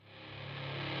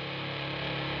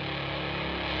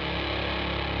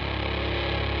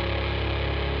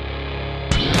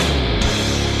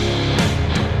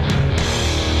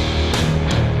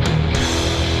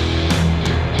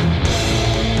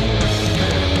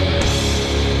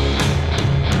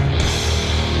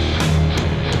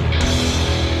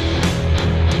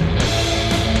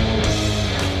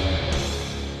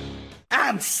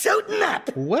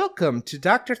Welcome to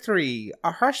Dr. 3,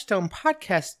 a Hearthstone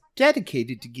podcast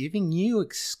dedicated to giving you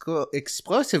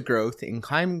explosive growth in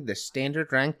climbing the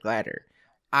standard rank ladder.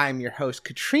 I'm your host,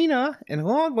 Katrina, and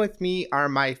along with me are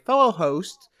my fellow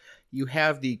hosts. You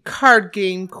have the card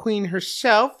game queen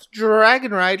herself,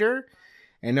 Dragon Rider,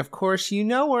 and of course you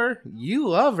know her, you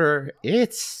love her,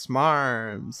 it's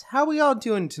Smarms. How we all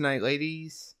doing tonight,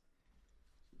 ladies?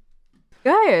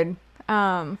 Good.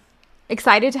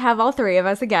 Excited to have all three of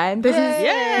us again. This is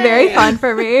very fun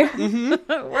for me.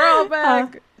 We're all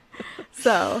back.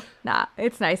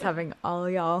 It's nice having all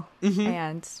y'all.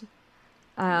 And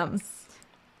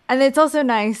it's also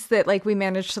nice that like we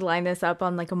managed to line this up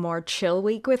on like a more chill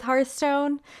week with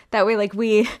Hearthstone. That way, like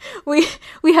we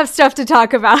have stuff to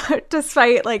talk about,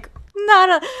 despite like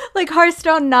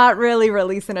Hearthstone not really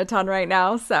releasing a ton right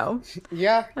now. So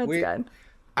yeah, that's good.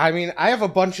 I mean, I have a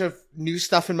bunch of new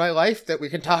stuff in my life that we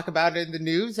can talk about in the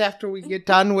news after we get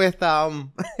done with our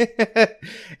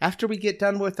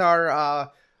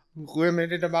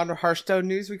limited amount of Hearthstone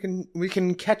news. We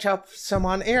can catch up some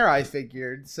on air, I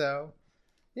figured. So,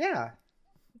 yeah.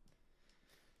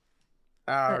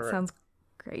 That sounds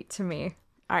great to me.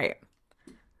 All right.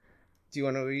 Do you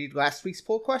want to read last week's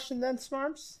poll question then,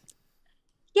 Smarms?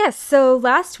 Yes, so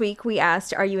last week we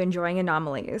asked, are you enjoying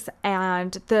anomalies?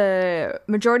 And the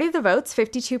majority of the votes,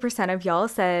 52% of y'all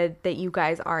said that you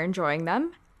guys are enjoying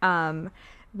them.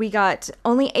 We got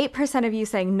only 8% of you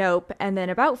saying nope, and then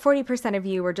about 40% of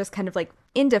you were just kind of like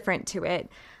indifferent to it.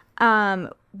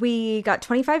 We got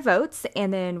 25 votes,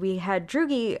 and then we had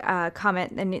Drugi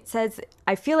comment, and it says,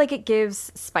 I feel like it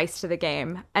gives spice to the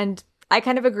game. And I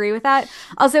kind of agree with that.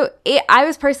 Also, I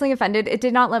was personally offended. It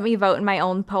did not let me vote in my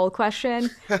own poll question.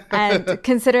 And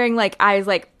considering like I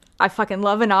fucking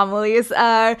love anomalies,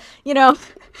 I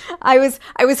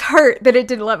was hurt that it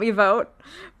didn't let me vote.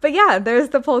 But yeah, there's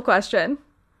the poll question.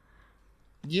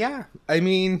 Yeah, I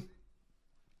mean,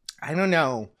 I don't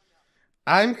know.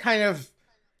 I'm kind of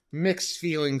mixed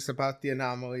feelings about the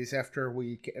anomalies after a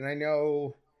week. And I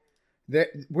know that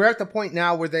we're at the point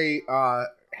now where they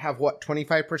have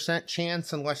 25%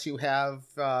 chance unless you have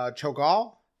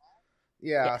Cho'Gall.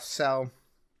 Yeah, yes. So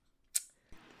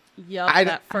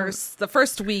yep, the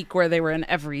first week where they were in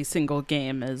every single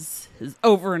game is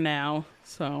over now.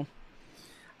 So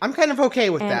I'm kind of okay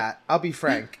with that. I'll be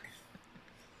frank.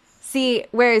 See,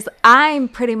 whereas I'm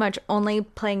pretty much only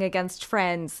playing against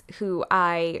friends who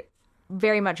I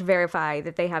very much verify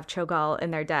that they have Cho'Gall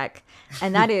in their deck,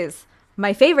 and that is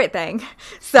my favorite thing.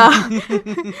 So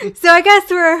I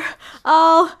guess we're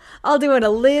all doing a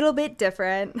little bit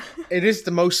different. It is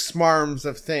the most Smarms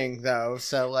of thing though.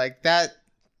 So like that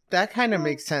kind of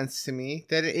makes sense to me,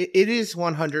 that it is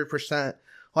 100%.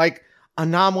 Like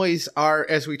anomalies are,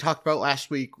 as we talked about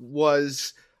last week,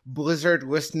 was Blizzard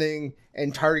listening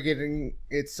and targeting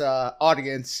its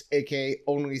audience, aka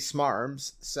only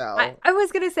Smarms. So I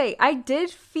was going to say, I did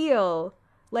feel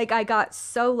like I got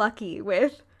so lucky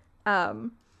with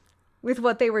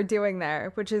what they were doing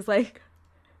there, which is like,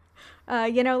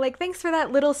 like, thanks for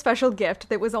that little special gift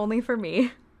that was only for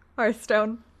me,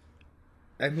 Hearthstone.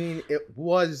 I mean, it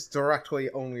was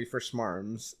directly only for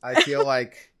Smarms. I feel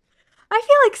like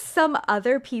some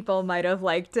other people might have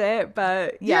liked it,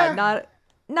 but yeah.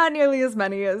 not nearly as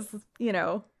many as,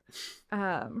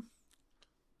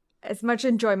 as much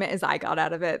enjoyment as I got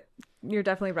out of it. You're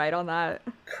definitely right on that.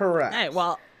 Correct. Hey,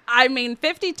 well, I mean,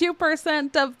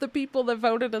 52% of the people that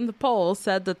voted in the poll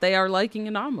said that they are liking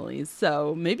anomalies,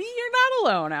 so maybe you're not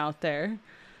alone out there.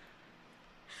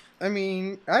 I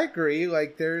mean, I agree.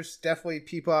 Like, there's definitely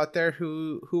people out there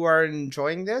who are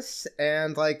enjoying this,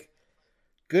 and like,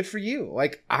 good for you.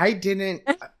 Like, I didn't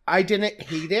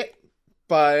hate it,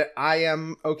 but I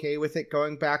am okay with it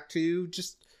going back to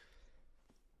just,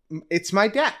 it's my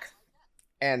deck,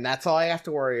 and that's all I have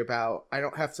to worry about. I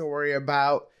don't have to worry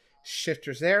about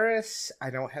Shifter's Heiress.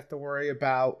 I don't have to worry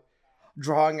about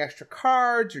drawing extra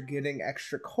cards or getting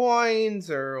extra coins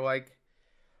or like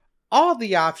all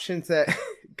the options that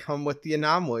come with the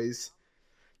anomalies.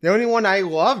 The only one I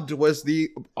loved was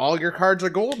all your cards are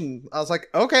golden. I was like,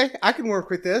 okay, I can work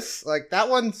with this. Like, that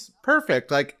one's perfect.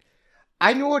 Like,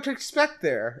 I knew what to expect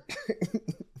there.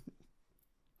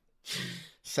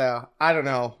 So, I don't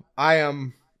know. I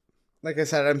am, like I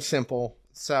said, I'm simple.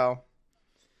 So,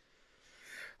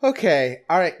 okay.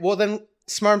 All right. Well, then,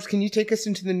 Smarms, can you take us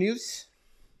into the news?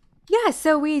 Yeah,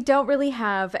 so we don't really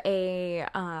have a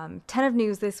ton of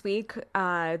news this week.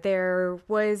 There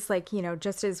was,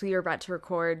 just as we were about to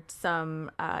record,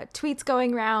 some tweets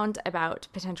going around about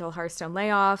potential Hearthstone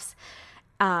layoffs.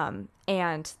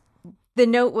 And the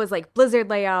note was, Blizzard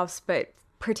layoffs, but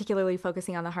particularly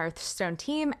focusing on the Hearthstone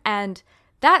team. And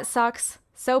that sucks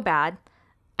so bad.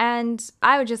 And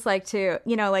I would just like to,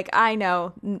 like, I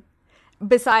know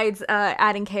besides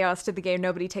adding chaos to the game,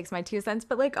 nobody takes my 2 cents,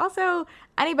 but like also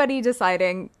anybody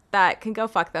deciding that can go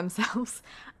fuck themselves.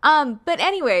 But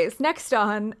anyways, next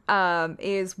on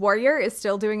is Warrior is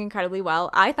still doing incredibly well.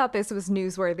 I thought this was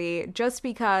newsworthy just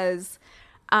because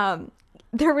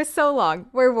there was so long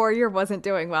where Warrior wasn't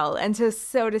doing well, and to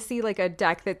see like a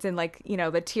deck that's in like,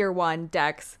 the tier 1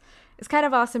 decks is kind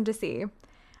of awesome to see.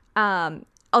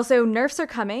 Also, nerfs are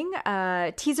coming.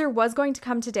 Teaser was going to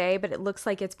come today, but it looks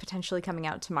like it's potentially coming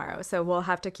out tomorrow. So we'll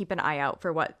have to keep an eye out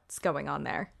for what's going on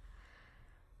there.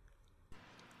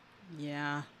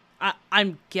 Yeah.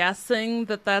 I'm guessing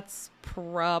that that's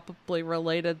probably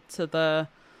related to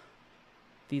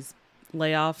these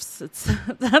layoffs.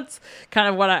 That's kind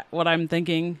of what I'm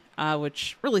thinking,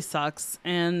 which really sucks.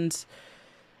 And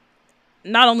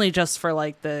not only just for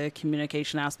like the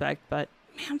communication aspect, but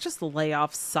man, just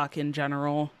layoffs suck in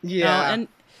general. Yeah. And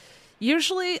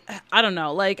usually, I don't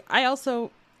know, like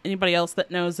anybody else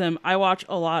that knows him, I watch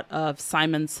a lot of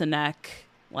Simon Sinek,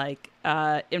 like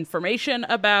information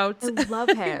about I love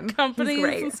him.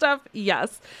 companies and stuff.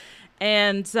 Yes.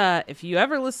 And if you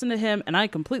ever listen to him, and I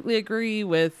completely agree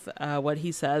with what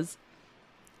he says,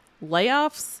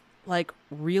 layoffs like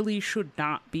really should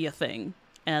not be a thing.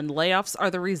 And layoffs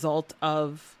are the result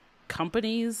of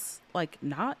companies like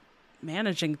not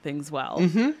managing things well.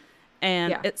 Mm-hmm.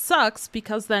 And it sucks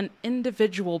because then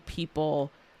individual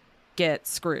people get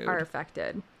screwed. Are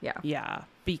affected. Yeah. Yeah.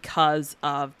 Because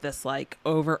of this like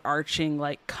overarching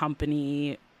like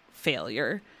company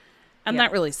failure. And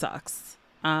that really sucks.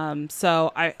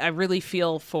 So I really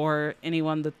feel for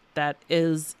anyone that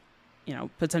is,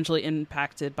 potentially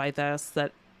impacted by this,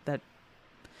 that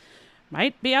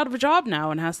might be out of a job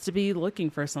now and has to be looking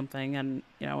for something. And,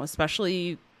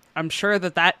 especially I'm sure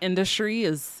that industry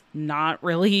is not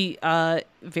really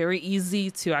very easy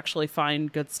to actually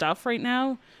find good stuff right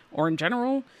now or in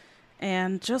general.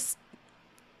 And just,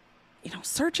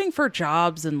 searching for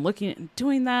jobs and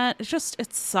doing that,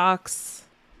 it sucks.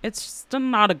 It's just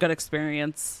not a good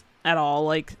experience at all.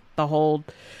 Like the whole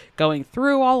going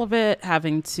through all of it,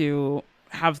 having to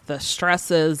have the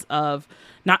stresses of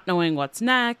not knowing what's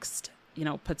next,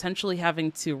 potentially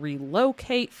having to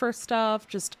relocate for stuff,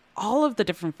 just all of the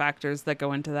different factors that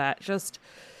go into that. Just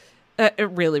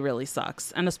it really, really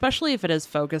sucks. And especially if it is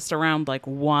focused around like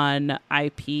one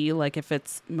IP, like if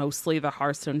it's mostly the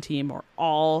Hearthstone team or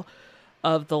all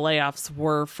of the layoffs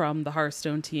were from the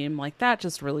Hearthstone team, like that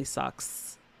just really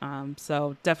sucks.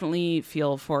 So definitely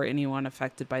feel for anyone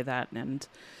affected by that, and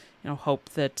hope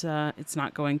that it's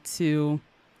not going to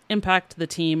impact the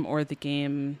team or the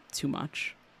game too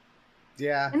much.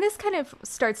 Yeah. And this kind of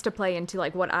starts to play into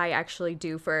like what I actually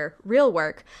do for real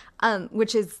work,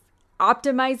 which is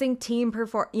optimizing team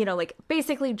like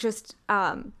basically just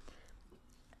how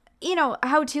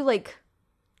to like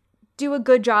do a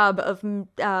good job of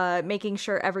making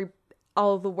sure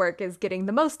all the work is getting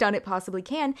the most done it possibly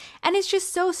can. And it's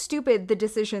just so stupid, the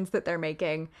decisions that they're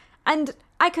making. And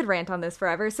I could rant on this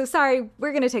forever, so sorry,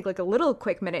 we're gonna take like a little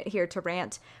quick minute here to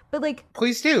rant. But like,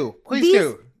 please do.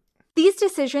 These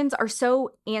decisions are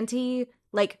so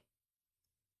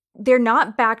they're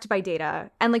not backed by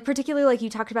data. And like, particularly like you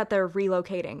talked about the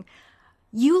relocating.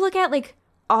 You look at like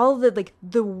all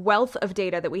the wealth of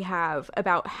data that we have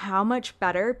about how much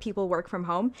better people work from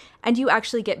home, and you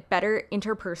actually get better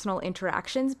interpersonal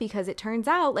interactions, because it turns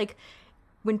out like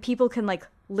when people can like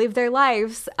live their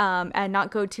lives and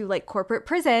not go to like corporate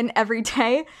prison every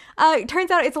day, it turns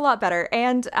out it's a lot better.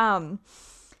 And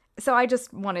so I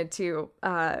just wanted to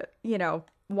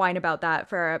whine about that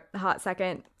for a hot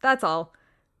second. That's all.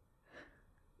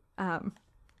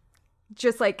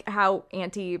 Just like how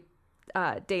anti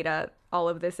data all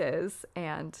of this is,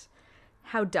 and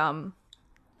how dumb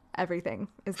everything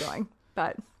is going.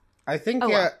 But I think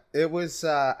it was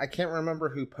I can't remember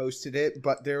who posted it,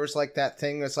 but there was like that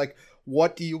thing that's like,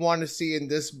 what do you want to see in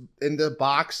the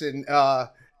box? And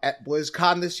at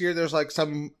BlizzCon this year, there's like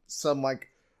some like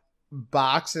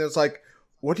box, and it's like,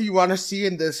 what do you want to see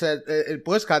in this at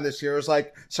BlizzCon this year? It was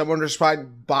like someone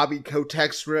responding Bobby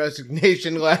Kotick's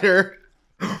resignation letter.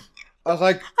 I was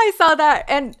like, I saw that,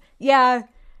 and yeah,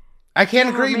 I can't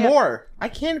agree more. I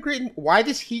can't agree. Why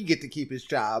does he get to keep his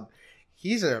job?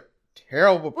 He's a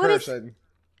terrible person.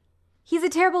 He's a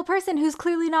terrible person who's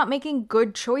clearly not making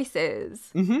good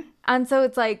choices. Mm-hmm. And so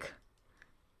it's like,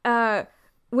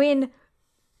 when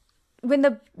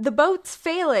the boat's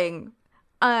failing,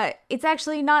 it's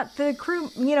actually not the crew,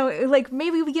 like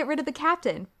maybe we get rid of the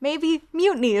captain. Maybe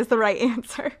mutiny is the right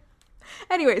answer.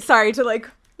 Anyway, sorry to like,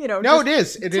 No, it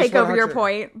is. It is take over your 100.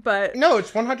 point, but No,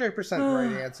 it's 100% the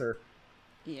right answer.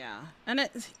 Yeah. And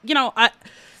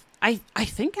I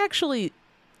think actually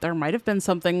there might have been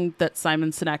something that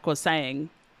Simon Sinek was saying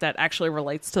that actually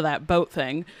relates to that boat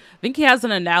thing. I think he has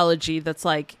an analogy that's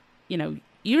like,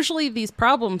 usually these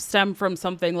problems stem from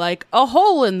something like a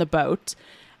hole in the boat.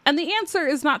 And the answer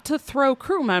is not to throw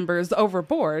crew members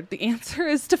overboard. The answer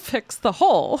is to fix the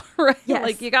hole, right? Yes.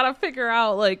 Like, you got to figure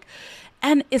out, like,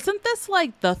 and isn't this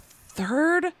like the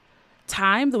third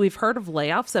time that we've heard of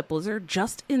layoffs at Blizzard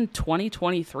just in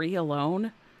 2023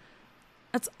 alone?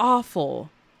 That's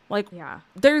awful. Like, yeah.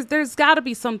 There's got to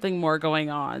be something more going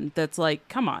on that's like,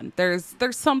 come on, there's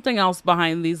something else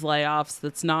behind these layoffs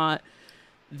that's not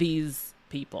these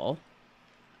people.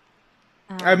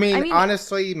 I mean,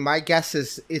 honestly, my guess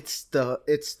is it's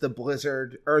the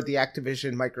Blizzard or the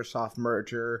Activision Microsoft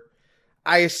merger.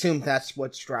 I assume that's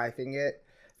what's driving it.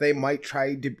 They might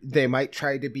try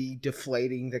to be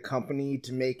deflating the company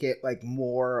to make it like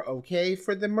more okay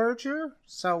for the merger.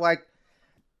 So like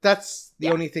that's the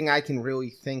only thing I can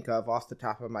really think of off the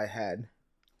top of my head.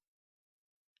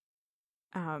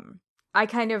 I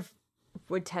kind of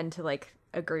would tend to like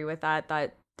agree with that.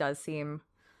 That does seem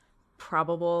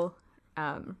probable.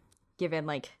 Given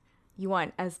like you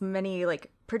want as many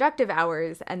like productive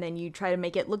hours and then you try to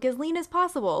make it look as lean as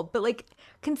possible, but like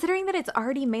considering that it's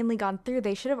already mainly gone through,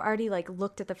 they should have already like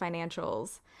looked at the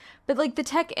financials. But like the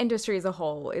tech industry as a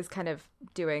whole is kind of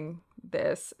doing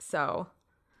this, so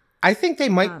I think they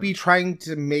might be trying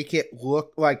to make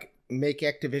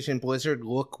Activision Blizzard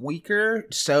look weaker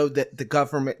so that the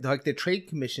government, like the Trade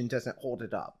Commission, doesn't hold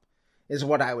it up, is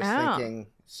what I was thinking.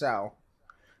 So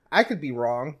I could be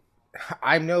wrong.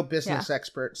 I'm no business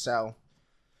expert, so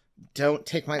don't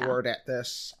take my word at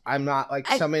this. I'm not like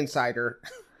some insider.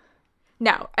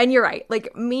 No, and you're right.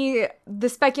 Like me, the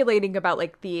speculating about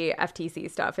like the FTC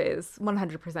stuff is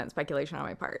 100% speculation on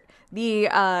my part. The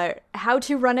how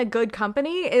to run a good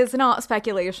company is not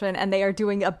speculation, and they are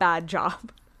doing a bad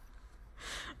job.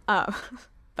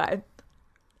 But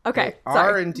okay, they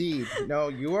are indeed. No,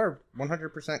 you are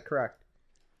 100% correct.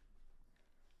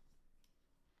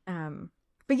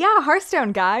 But yeah,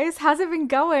 Hearthstone, guys. How's it been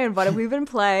going? What have we been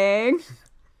playing?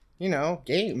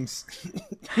 Games.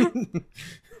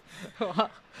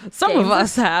 Some of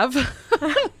us have.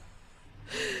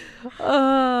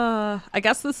 I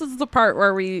guess this is the part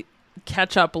where we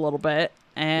catch up a little bit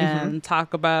and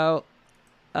talk about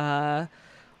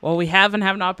what we have and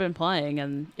have not been playing.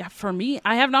 And yeah, for me,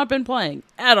 I have not been playing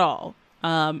at all.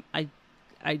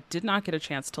 I did not get a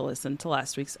chance to listen to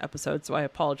last week's episode, so I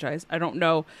apologize. I don't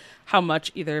know how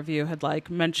much either of you had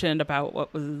like mentioned about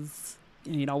what was,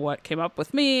 what came up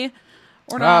with me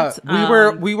or not.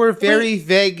 We were very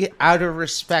vague out of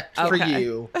respect for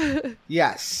you.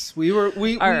 Yes, we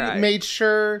made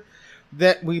sure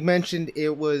that we mentioned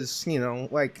it was,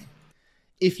 like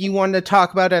if you wanted to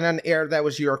talk about it on air, that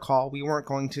was your call. We weren't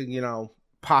going to,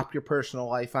 pop your personal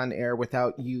life on air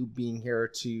without you being here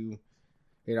to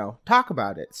talk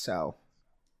about it. So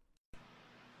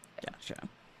gotcha.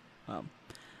 Well,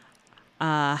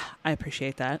 I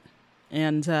appreciate that.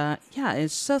 And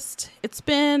it's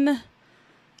been,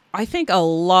 I think, a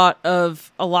lot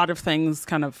of things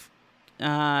kind of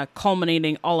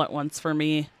culminating all at once for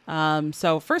me.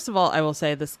 So first of all, I will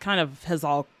say this kind of has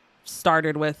all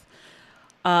started with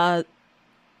I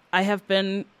have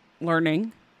been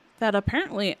learning that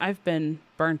apparently I've been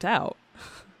burnt out.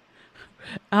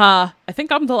 I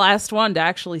think I'm the last one to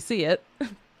actually see it.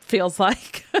 Feels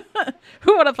like.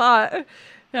 Who would have thought?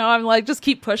 I'm like, just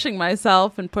keep pushing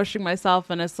myself, and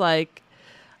it's like,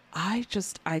 I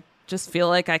just feel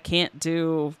like I can't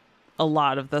do a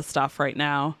lot of this stuff right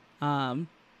now.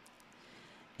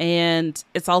 And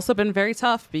it's also been very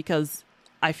tough because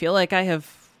I feel like I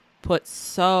have put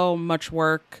so much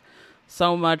work,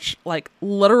 so much like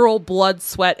literal blood,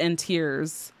 sweat, and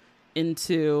tears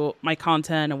into my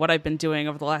content and what I've been doing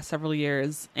over the last several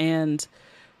years, and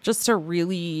just to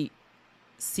really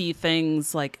see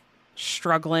things like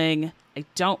struggling. I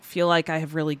don't feel like I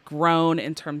have really grown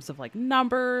in terms of like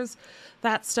numbers,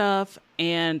 that stuff,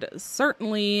 and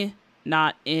certainly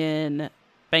not in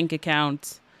bank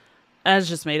account. Has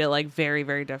just made it like very,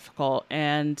 very difficult.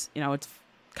 And it's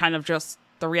kind of just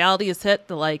the reality is hit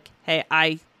that like, hey,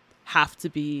 I have to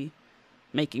be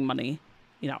making money.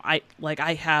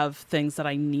 I have things that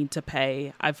I need to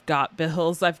pay. I've got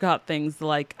bills. I've got things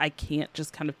like I can't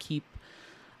just kind of keep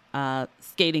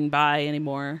skating by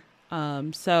anymore.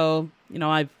 So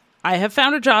I have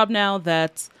found a job now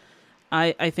that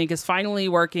I think is finally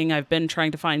working. I've been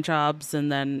trying to find jobs,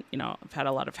 and then I've had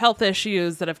a lot of health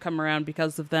issues that have come around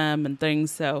because of them and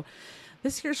things. So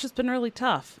this year's just been really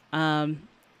tough.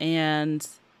 And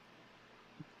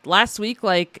last week,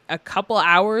 like a couple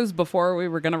hours before we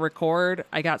were going to record,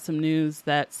 I got some news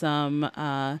that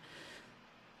I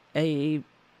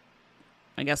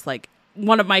guess like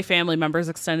one of my family members,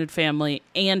 extended family,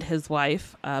 and his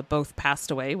wife both passed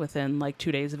away within like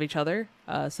 2 days of each other.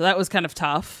 So that was kind of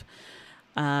tough.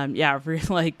 Really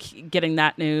like getting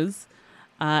that news.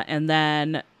 And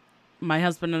then my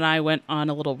husband and I went on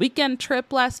a little weekend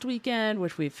trip last weekend,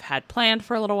 which we've had planned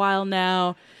for a little while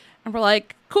now. And we're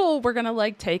like, cool, we're going to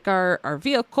like take our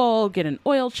vehicle, get an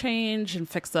oil change and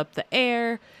fix up the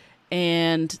air.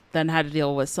 And then had to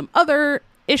deal with some other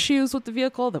issues with the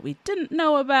vehicle that we didn't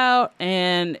know about.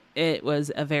 And it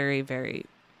was a very, very,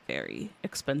 very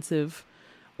expensive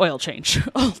oil change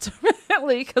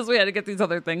ultimately, because we had to get these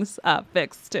other things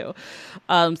fixed too.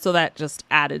 So that just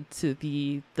added to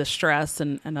the stress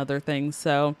and other things.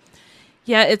 So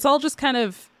yeah, it's all just kind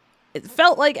of, it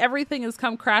felt like everything has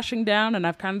come crashing down, and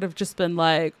I've kind of just been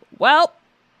like, well,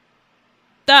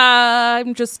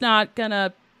 I'm just not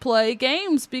gonna play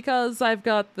games because I've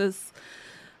got this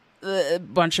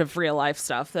bunch of real life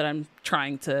stuff that I'm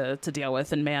trying to deal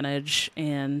with and manage.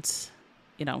 And,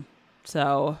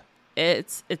 so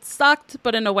it sucked,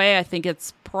 but in a way I think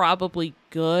it's probably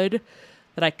good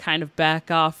that I kind of back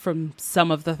off from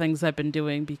some of the things I've been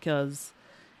doing, because,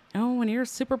 when you're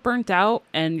super burnt out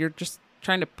and you're just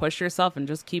trying to push yourself and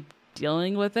just keep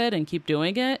dealing with it and keep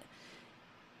doing it,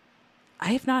 I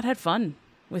have not had fun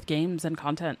with games and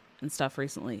content and stuff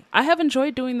recently. I have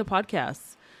enjoyed doing the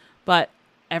podcasts, but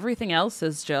everything else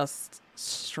has just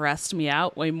stressed me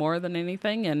out way more than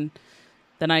anything. And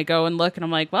then I go and look and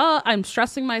I'm like, well, I'm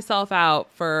stressing myself out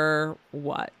for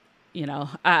what?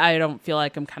 I don't feel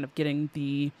like I'm kind of getting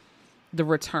the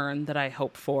return that I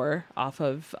hope for off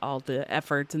of all the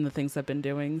efforts and the things I've been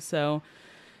doing. So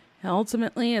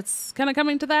ultimately it's kind of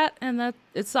coming to that, and that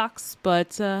it sucks.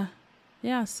 But so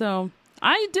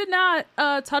I did not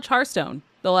touch Hearthstone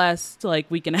the last like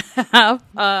week and a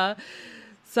half.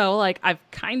 So like I've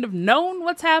kind of known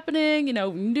what's happening,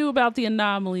 knew about the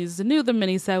anomalies, knew the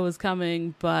mini set was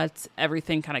coming, but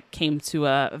everything kind of came to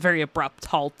a very abrupt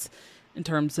halt in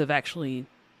terms of actually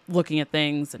looking at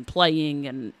things and playing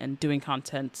and doing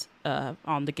content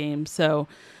on the game. So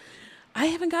I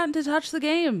haven't gotten to touch the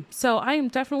game. So I am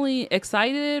definitely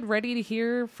excited, ready to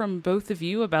hear from both of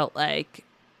you about like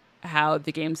how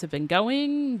the games have been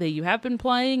going, that you have been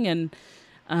playing. And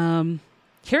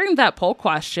hearing that poll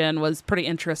question was pretty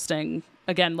interesting.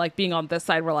 Again, like being on this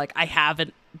side where like I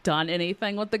haven't done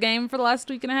anything with the game for the last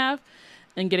week and a half,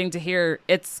 and getting to hear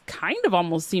it's kind of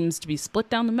almost seems to be split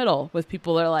down the middle, with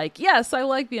people that are like, yes, I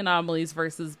like the anomalies,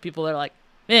 versus people that are like,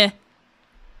 eh.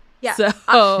 Yeah.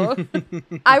 So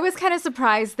I was kind of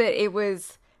surprised that it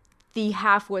was, the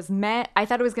half was met. I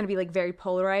thought it was going to be like very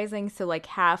polarizing. So like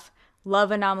half love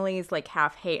anomalies, like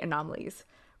half hate anomalies.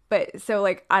 But so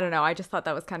like, I don't know. I just thought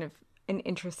that was kind of an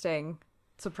interesting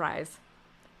surprise.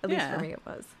 At least for me it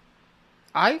was.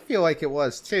 I feel like it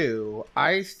was too.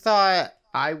 I thought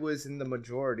I was in the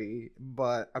majority,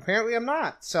 but apparently I'm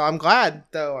not. So I'm glad,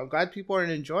 though. I'm glad people are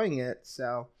enjoying it.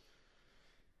 So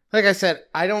like I said,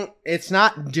 it's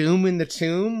not doom in the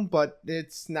tomb, but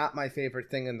it's not my favorite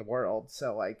thing in the world.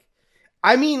 So like,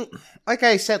 I mean, like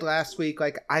I said last week,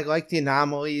 like I like the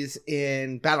anomalies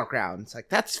in Battlegrounds. Like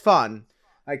that's fun.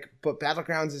 Like, but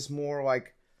Battlegrounds is more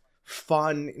like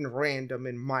fun and random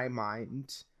in my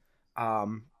mind.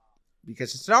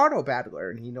 Because it's an auto battler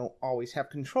and you don't always have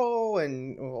control,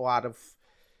 and a lot of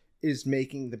is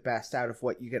making the best out of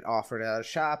what you get offered at a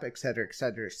shop, etc.,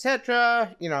 etc.,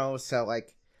 etc. So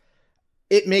like,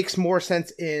 it makes more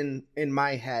sense in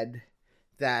my head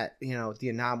that, the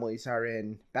anomalies are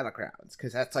in Battlegrounds,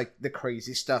 because that's like the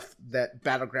crazy stuff that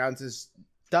Battlegrounds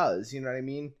does, you know what I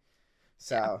mean?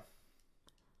 So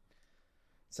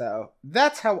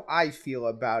that's how I feel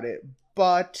about it.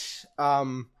 But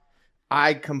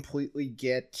I completely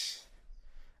get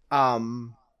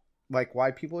like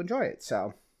why people enjoy it.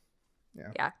 So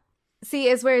yeah. See,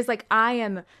 is whereas like I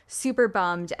am super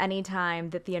bummed anytime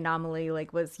that the anomaly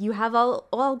like was, you have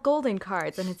all golden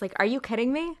cards, and it's like, are you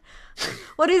kidding me?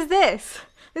 What is this?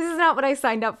 This is not what I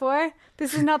signed up for.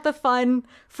 This is not the fun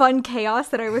chaos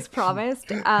that I was promised.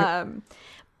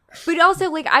 But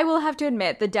also like I will have to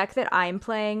admit, the deck that I'm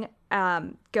playing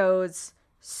goes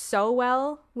so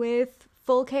well with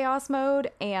full chaos mode,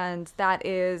 and that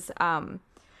is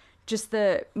just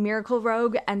the Miracle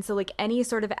Rogue. And so like any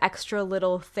sort of extra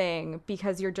little thing,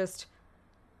 because you're just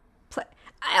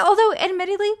although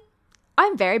admittedly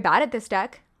I'm very bad at this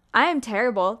deck, I am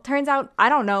terrible. Turns out I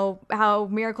don't know how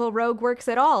Miracle Rogue works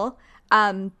at all.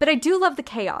 But I do love the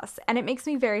chaos, and it makes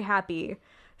me very happy.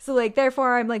 So, like,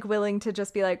 therefore, I'm, like, willing to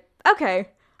just be like, okay,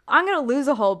 I'm gonna lose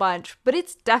a whole bunch, but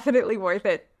it's definitely worth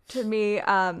it to me.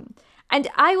 And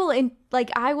I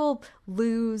will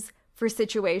lose for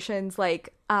situations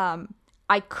like,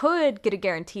 I could get a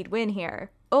guaranteed win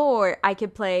here, or I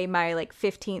could play my, like,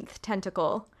 15th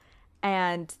tentacle,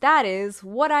 and that is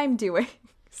what I'm doing.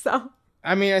 So,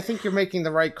 I mean, I think you're making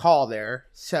the right call there.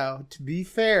 So, to be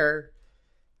fair,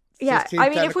 yeah, I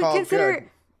mean, if we tentacle, consider good.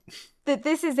 that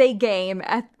this is a game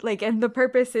and the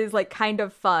purpose is like kind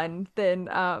of fun, then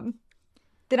I'm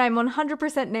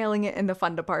 100% nailing it in the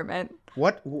fun department.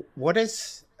 What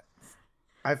is?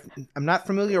 I'm not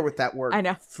familiar with that word. I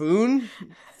know. Fiend?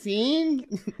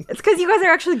 It's because you guys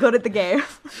are actually good at the game.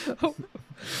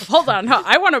 Hold on.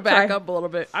 I want to back Sorry. up a little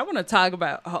bit. I want to talk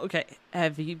about, okay,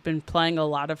 have you been playing a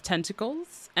lot of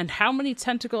tentacles? And how many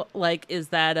is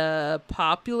that a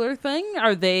popular thing?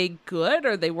 Are they good?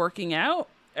 Are they working out?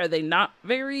 Are they not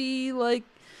very,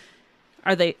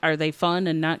 are they fun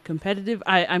and not competitive?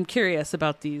 I'm curious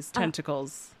about these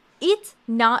tentacles. It's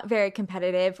not very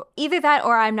competitive. Either that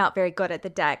or I'm not very good at the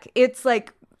deck. It's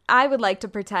like, I would like to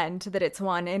pretend that it's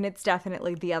one, and it's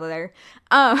definitely the other.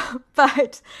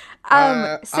 But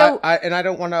so I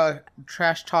don't want to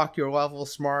trash talk your level,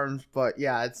 Smarms, but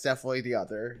yeah, it's definitely the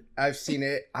other. I've seen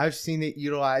it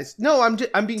utilized. No, I'm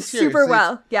being serious. super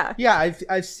well. Yeah. Yeah,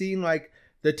 I've seen like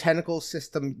the tentacle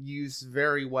system used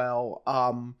very well.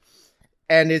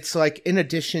 And it's like in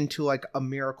addition to like a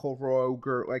miracle rogue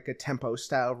or like a tempo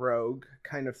style rogue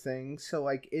kind of thing. So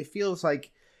like it feels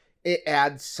like it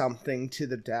adds something to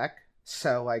the deck.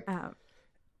 So like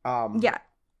Yeah.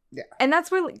 And that's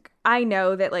where like I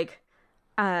know that like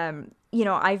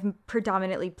I've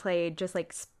predominantly played just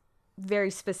like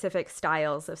very specific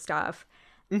styles of stuff.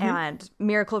 Mm-hmm. And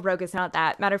Miracle Rogue is not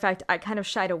that. Matter of fact, I kind of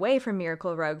shied away from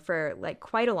Miracle Rogue for like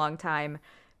quite a long time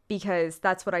because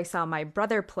that's what I saw my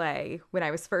brother play when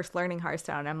I was first learning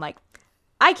Hearthstone. I'm like,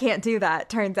 I can't do that,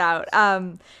 turns out.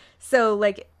 So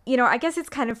like, I guess it's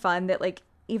kind of fun that like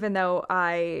even though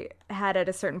I had at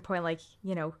a certain point like,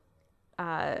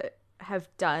 have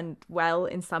done well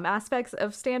in some aspects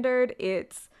of Standard,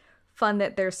 it's fun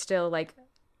that there's still like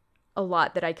a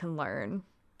lot that I can learn.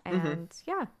 And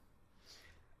yeah.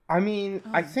 I mean,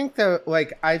 I think that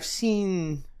like I've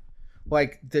seen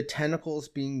like the tentacles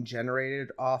being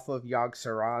generated off of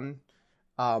Yogg-Saron.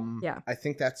 I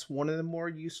think that's one of the more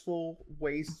useful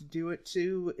ways to do it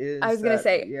too. I was gonna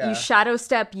say you shadow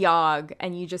step Yogg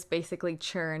and you just basically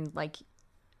churn like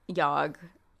Yogg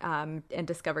and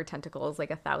discover tentacles like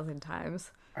 1,000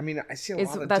 times. I mean, I see a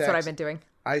lot of that's decks. what I've been doing.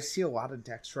 I see a lot of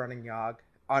decks running Yogg.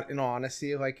 In all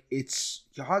honesty, like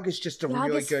Yogg is just a Yogg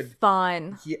really is good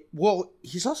fun.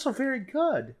 He's also very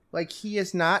good. Like he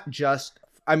is not just.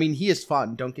 I mean, he is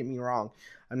fun. Don't get me wrong.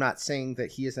 I'm not saying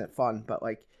that he isn't fun, but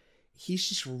like he's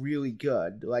just really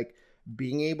good. Like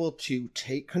being able to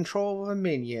take control of a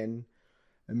minion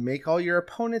and make all your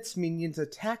opponent's minions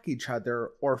attack each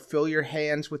other or fill your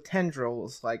hands with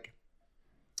tendrils. Like,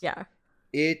 yeah.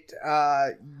 It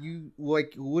you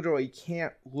like literally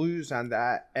can't lose on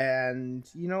that, and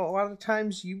a lot of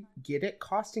times you get it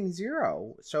costing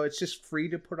 0, so it's just free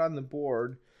to put on the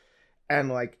board, and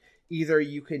like either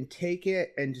you can take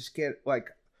it and just get like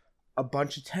a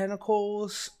bunch of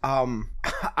tentacles.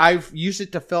 I've used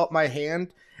it to fill up my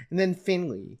hand, and then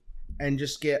Finley, and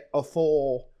just get a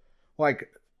full like.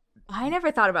 I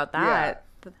never thought about that.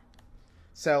 Yeah.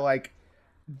 So like.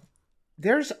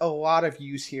 There's a lot of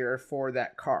use here for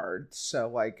that card, so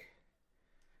like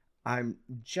I'm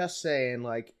just saying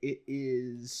like it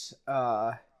is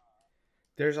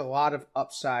there's a lot of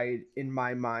upside in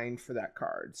my mind for that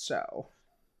card, so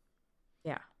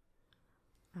yeah.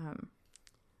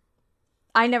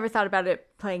 I never thought about it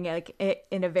playing like it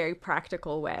in a very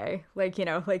practical way, like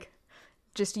like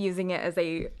just using it as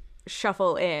a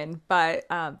shuffle in, but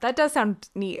that does sound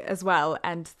neat as well,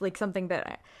 and like something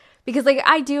that because like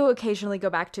I do occasionally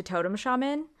go back to Totem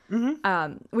Shaman,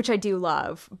 which I do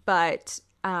love, but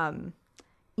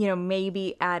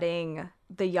maybe adding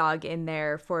the Yogg in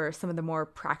there for some of the more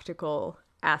practical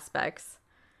aspects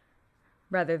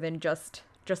rather than just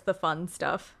the fun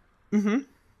stuff.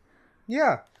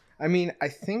 Yeah. I mean, I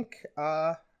think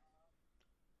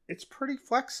it's pretty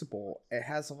flexible. It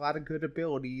has a lot of good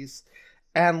abilities,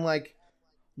 and like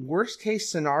worst case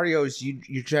scenarios,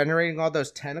 you're generating all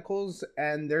those tentacles,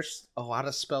 and there's a lot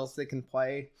of spells they can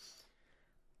play.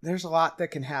 There's a lot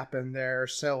that can happen there,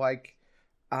 so like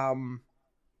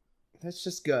that's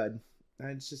just good.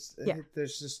 It's just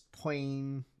there's just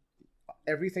plain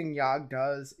everything Yogg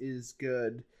does is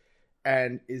good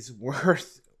and is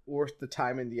worth the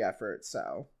time and the effort.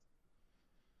 So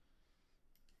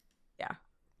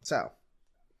So,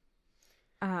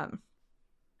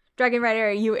 Dragon Rider,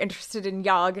 are you interested in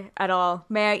Yogg at all?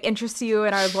 May I interest you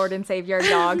in our Lord and Savior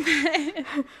Yogg?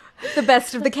 The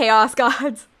best of the Chaos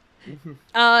Gods.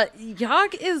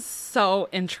 Yogg is so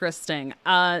interesting.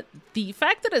 The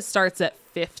fact that it starts at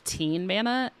 15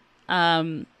 mana,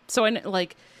 so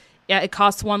it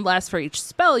costs 1 less for each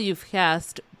spell you've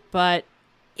cast, but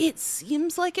it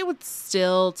seems like it would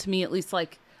still, to me at least,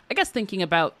 like, I guess thinking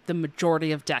about the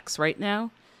majority of decks right now,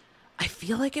 I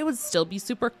feel like it would still be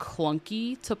super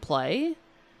clunky to play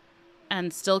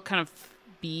and still kind of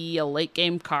be a late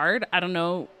game card. I don't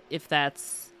know if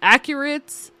that's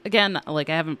accurate. Again, like,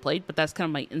 I haven't played, but that's kind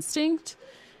of my instinct.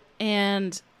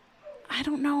 And I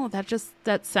don't know,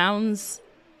 that sounds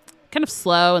kind of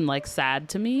slow and like sad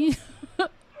to me.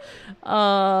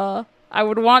 I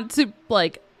would want to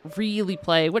like really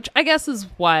play, which I guess is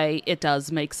why it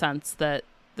does make sense that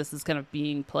this is kind of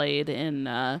being played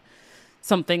in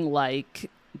something like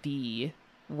the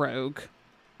Rogue.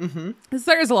 Because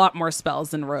there's a lot more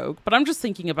spells in Rogue, but I'm just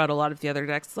thinking about a lot of the other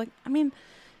decks. Like, I mean,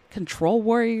 Control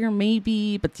Warrior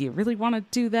maybe, but do you really want to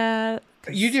do that?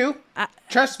 You do.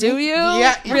 Trust me. Do you?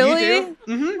 Yeah, really?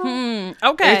 You do.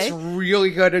 Okay. It's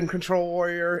really good in Control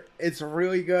Warrior. It's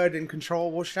really good in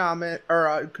Control Shaman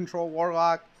or Control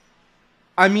Warlock.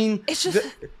 I mean, it's just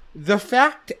the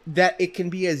fact that it can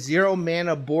be a 0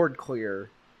 mana board clear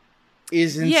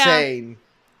is insane.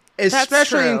 Yeah,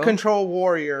 especially in Control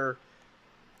Warrior,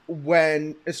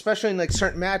 especially in like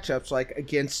certain matchups, like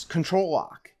against Control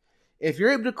Lock. If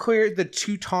you're able to clear the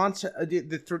 2 taunts,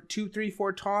 the 2, 3,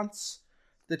 4 taunts,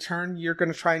 the turn you're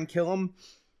going to try and kill them,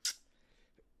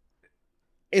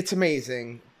 it's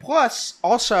amazing. Plus,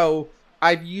 also,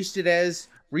 I've used it as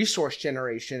resource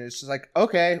generation. It's just like,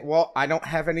 okay, well, I don't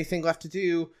have anything left to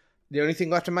do. The only thing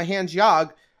left in my hand's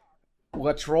Yogg.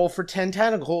 Let's roll for 10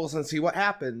 tentacles and see what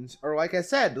happens. Or like I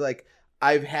said, like,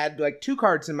 I've had like 2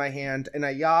 cards in my hand, and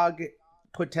I Yogg,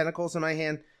 put tentacles in my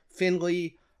hand,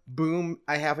 Finley, boom,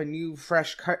 I have a new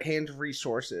fresh hand of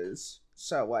resources.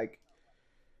 So, like,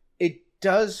 it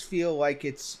does feel like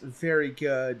it's very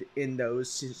good in those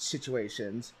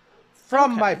situations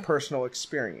from my personal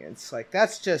experience. Like,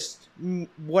 that's just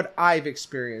what I've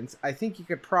experienced. I think you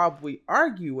could probably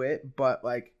argue it, but,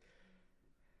 like,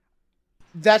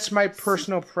 that's my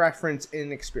personal preference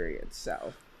and experience,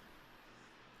 so.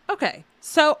 Okay,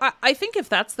 so I think if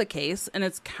that's the case, and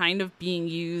it's kind of being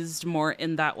used more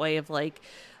in that way of, like,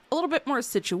 a little bit more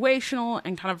situational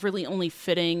and kind of really only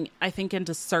fitting, I think,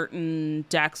 into certain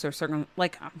decks or certain,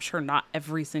 like, I'm sure not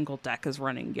every single deck is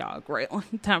running Yogg, right?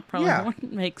 Like, that probably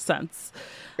wouldn't make sense.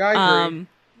 Yeah, I agree.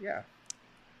 Yeah.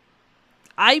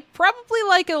 I probably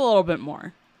like it a little bit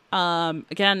more.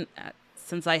 Again,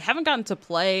 since I haven't gotten to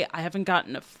play, I haven't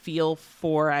gotten a feel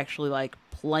for actually, like,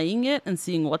 playing it and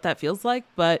seeing what that feels like,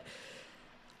 but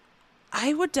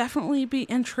I would definitely be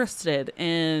interested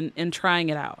in trying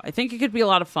it out. I think it could be a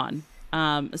lot of fun.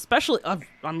 Especially,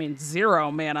 I mean,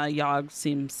 0 mana Yogg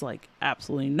seems like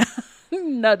absolutely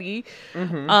nutty.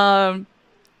 I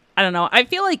don't know. I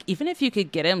feel like even if you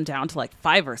could get him down to like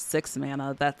 5 or 6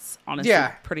 mana, that's honestly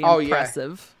pretty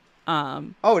impressive.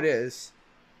 It is.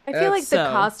 I feel like the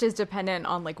cost is dependent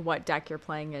on like what deck you're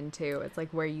playing into. It's like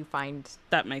where you find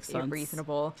that makes sense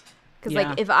reasonable. Because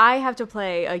like if I have to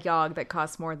play a Yogg that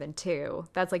costs more than 2,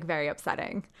 that's like very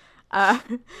upsetting.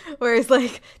 Whereas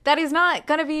like that is not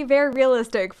gonna be very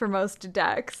realistic for most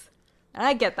decks, and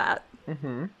I get that.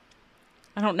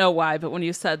 I don't know why, but when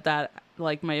you said that,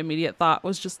 like my immediate thought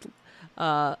was just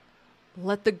let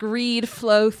the greed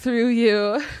flow through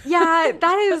you. Yeah,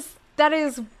 that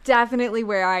is definitely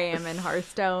where I am in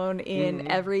Hearthstone in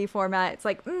every format. It's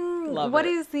like, what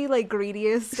is the like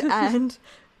greediest and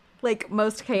like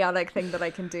most chaotic thing that I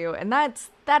can do? And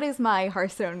that is my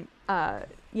Hearthstone,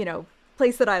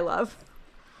 place that I love.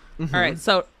 All right,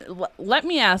 so let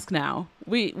me ask now.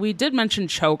 We did mention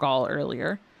Cho'Gall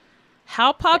earlier.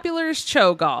 How popular is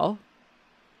Cho'Gall?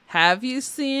 Have you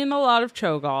seen a lot of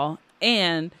Cho'Gall?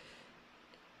 And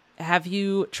have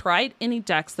you tried any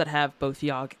decks that have both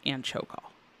Yogg and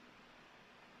Cho'Gall?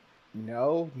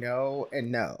 No,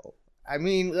 and no. I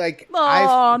mean, like,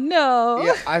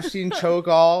 I've seen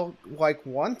Cho'Gall like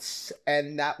once,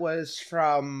 and that was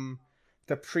from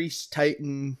the Priest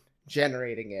Titan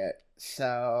generating it.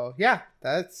 So yeah,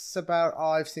 that's about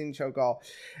all I've seen Cho'Gall.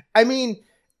 I mean,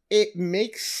 it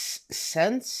makes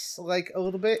sense, like, a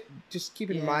little bit. Just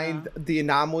keep in mind the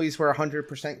anomalies were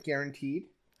 100% guaranteed.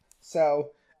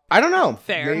 So I don't know.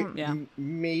 Fair.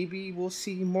 Maybe we'll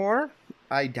see more.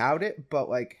 I doubt it, but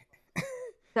like.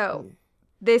 So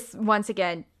this, once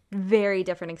again, very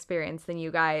different experience than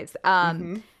you guys.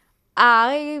 I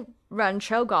I run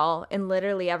Cho'Gall in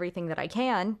literally everything that I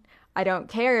can. I don't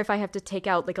care if I have to take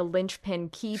out like a linchpin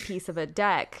key piece of a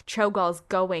deck. Cho'Gall's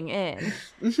going in.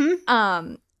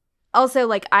 Also,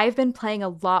 like, I've been playing a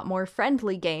lot more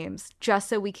friendly games just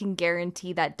so we can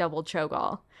guarantee that double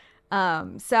Cho'Gall.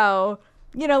 So,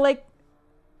 you know, like,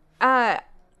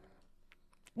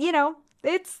 you know,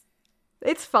 it's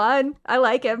fun. I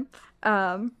like him.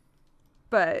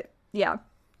 But yeah.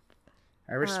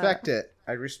 I respect it.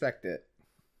 I respect it.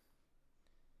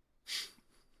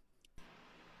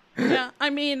 Yeah, I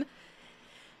mean,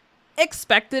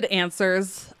 expected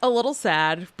answers. A little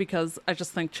sad because I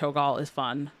just think Cho'Gall is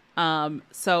fun.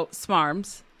 So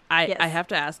Smarms, Yes. I have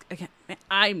to ask.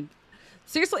 I'm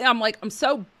seriously, I'm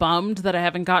so bummed that I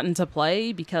haven't gotten to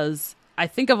play because I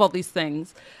think of all these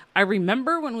things. I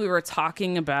remember when we were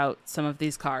talking about some of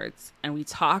these cards, and we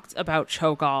talked about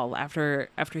Cho'Gall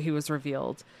after he was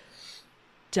revealed.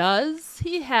 Does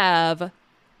he have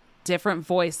different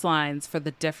voice lines for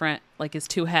the different, like, his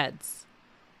two heads?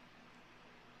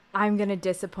 I'm going to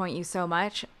disappoint you so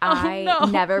much. Oh, no.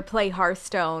 never play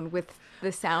Hearthstone with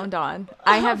the sound on.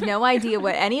 I have no idea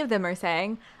what any of them are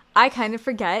saying. I kind of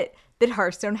forget that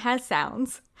Hearthstone has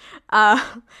sounds.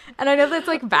 And I know that's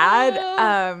like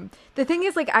bad. The thing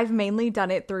is, like, I've mainly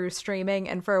done it through streaming,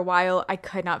 and for a while I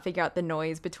could not figure out the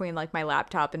noise between like my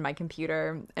laptop and my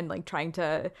computer and like trying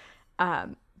to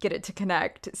get it to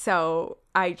connect. So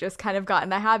I just kind of got in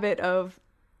the habit of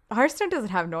Hearthstone doesn't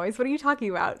have noise. What are you talking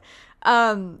about?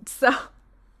 So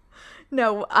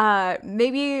no,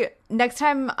 maybe next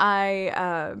time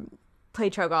I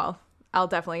play Cho'Gall, I'll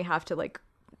definitely have to like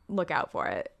look out for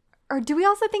it. Or do we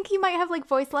also think he might have like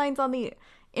voice lines on the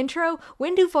intro?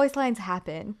 When do voice lines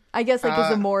happen? I guess like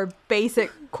is a more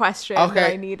basic question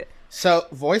that I need. So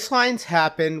voice lines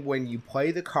happen when you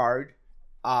play the card.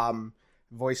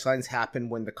 Voice lines happen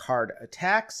when the card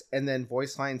attacks, and then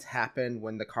voice lines happen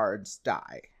when the cards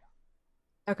die.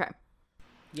 Okay.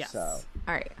 Yes. So.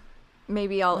 All right.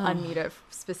 Maybe I'll unmute it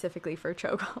specifically for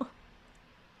Cho'Gall.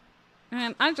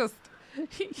 And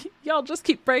y'all just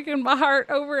keep breaking my heart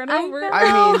over and over.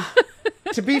 I mean,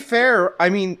 to be fair, I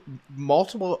mean,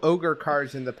 multiple ogre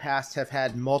cards in the past have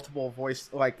had multiple voice,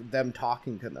 like them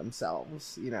talking to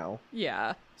themselves, you know?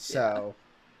 Yeah. So,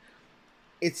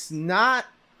 it's not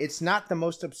the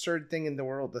most absurd thing in the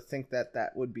world to think that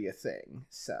that would be a thing.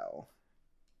 So,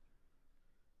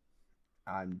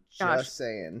 I'm just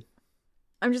saying.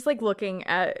 I'm just like looking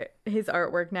at his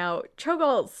artwork now.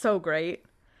 Cho'Gall's so great.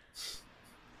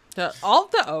 All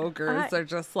the ogres are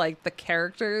just like, the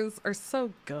characters are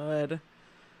so good.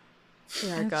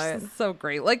 Yeah, It's good. just so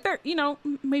great. Like, they're, you know,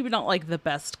 maybe not like the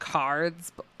best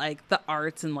cards, but like the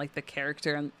arts and like the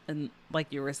character and like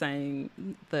you were saying,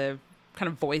 the kind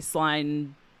of voice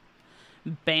line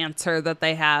banter that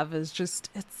they have is just,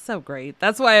 it's so great.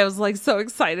 That's why I was like so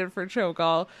excited for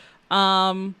Cho'Gall.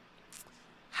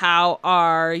 How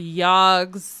are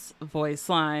Yogg's voice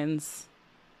lines?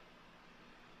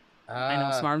 I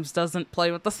know Smarms doesn't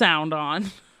play with the sound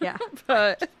on. Yeah.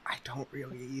 But I don't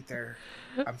really either.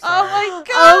 I'm sorry. oh my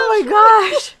god! Oh my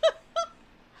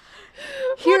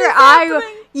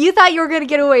gosh! You thought you were gonna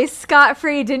get away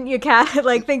scot-free, didn't you, Kat?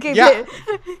 Like thinking Yeah.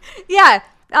 yeah.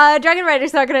 Dragon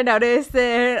Rider's not gonna notice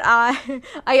that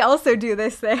I also do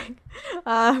this thing.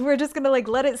 We're just gonna like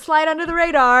let it slide under the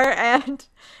radar, and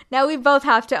now we both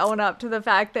have to own up to the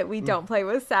fact that we don't play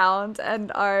with sound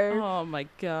and are Oh my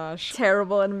gosh!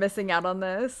 terrible and missing out on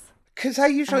this. Because I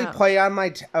usually play on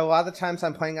a lot of the times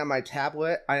I'm playing on my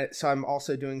tablet, so I'm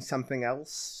also doing something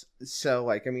else. So,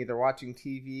 like, I'm either watching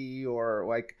TV or,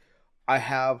 like, I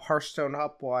have Hearthstone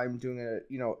up while I'm doing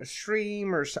a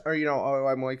stream or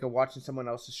I'm, like, watching someone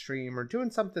else's stream or doing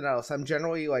something else. I'm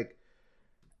generally, like,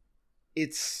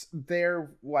 it's there,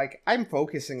 like, I'm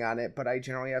focusing on it, but I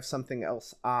generally have something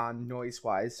else on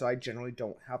noise-wise, so I generally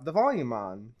don't have the volume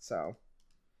on, so.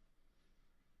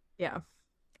 Yeah.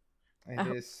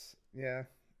 It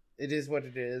is what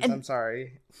it is. And, I'm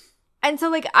sorry. And so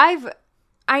like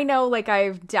I know like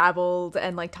I've dabbled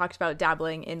and like talked about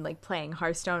dabbling in like playing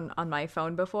Hearthstone on my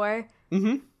phone before.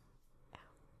 Mm-hmm.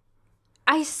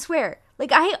 I swear,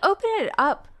 like I open it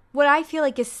up what I feel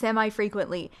like is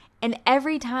semi-frequently, and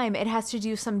every time it has to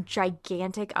do some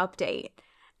gigantic update.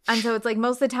 And so it's like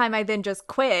most of the time I then just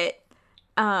quit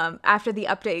after the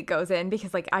update goes in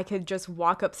because like I could just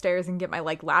walk upstairs and get my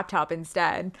like laptop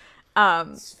instead.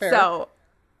 So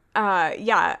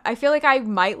yeah, I feel like I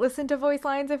might listen to voice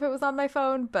lines if it was on my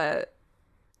phone, but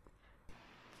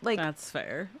like That's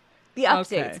fair. the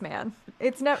updates, Okay. man.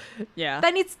 It's no Yeah.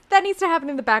 that needs to happen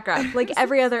in the background, like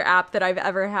every other app that I've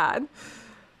ever had.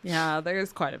 Yeah,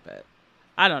 there's quite a bit.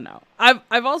 I don't know.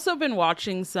 I've also been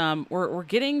watching some. We're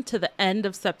getting to the end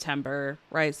of September,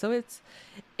 right? So it's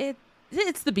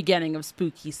the beginning of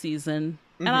spooky season,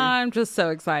 and I'm just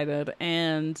so excited.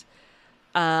 And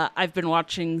I've been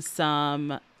watching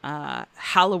some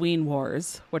Halloween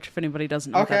Wars, which if anybody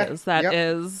doesn't know what that is, that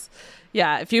is,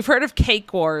 yeah. If you've heard of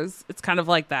Cake Wars, it's kind of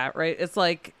like that, right? It's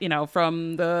like, you know,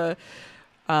 from the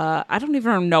I don't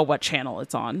even know what channel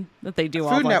it's on that they do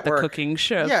all like the cooking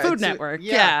shows. Yeah, Food Network.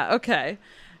 Yeah. Okay.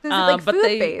 Is it like food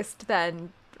based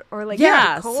then? Or like so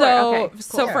okay, cool.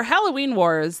 So for Halloween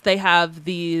Wars, they have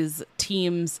these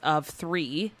teams of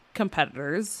 3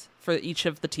 competitors for each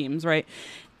of the teams, right?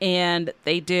 And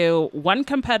they do, one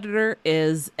competitor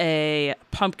is a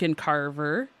pumpkin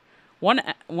carver. One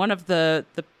of the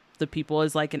people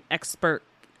is like an expert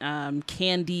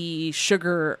candy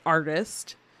sugar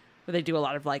artist, where they do a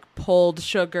lot of like pulled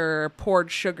sugar, poured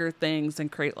sugar things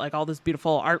and create like all this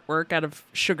beautiful artwork out of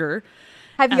sugar.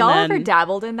 Have y'all ever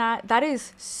dabbled in that? That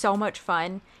is so much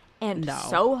fun and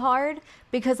so hard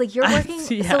because like you're working.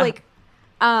 So like,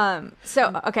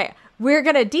 okay, we're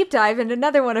going to deep dive into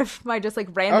another one of my just like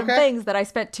random things that I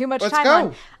spent too much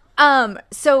time on.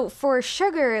 So for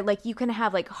sugar, like you can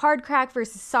have like hard crack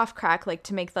versus soft crack, like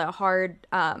to make the hard,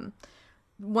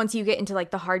 once you get into like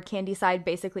the hard candy side,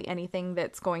 basically anything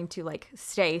that's going to like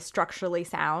stay structurally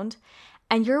sound.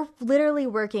 And you're literally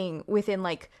working within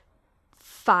like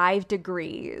 5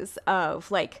 degrees of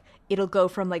like, it'll go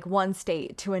from like one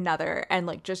state to another and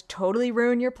like just totally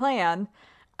ruin your plan.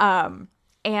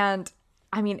 And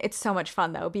I mean, it's so much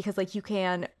fun though, because like you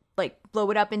can like blow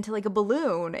it up into like a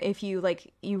balloon if you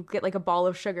like, you get like a ball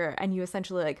of sugar and you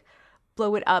essentially like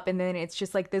blow it up and then it's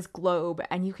just like this globe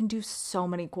and you can do so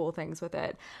many cool things with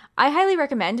it. I highly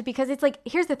recommend because it's like,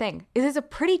 here's the thing, it is a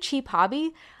pretty cheap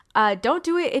hobby. Don't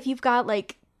do it if you've got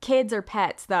like kids or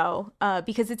pets though,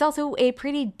 because it's also a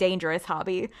pretty dangerous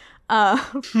hobby.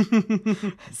 Just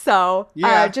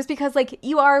because like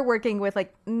you are working with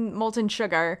like molten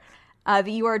sugar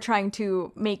that you are trying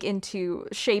to make into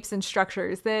shapes and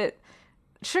structures that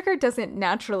sugar doesn't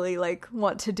naturally like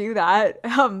want to do that.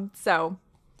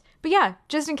 But yeah,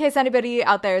 just in case anybody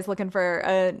out there is looking for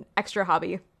an extra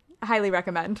hobby, I highly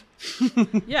recommend.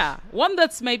 Yeah. One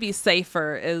that's maybe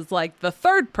safer is like the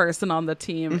third person on the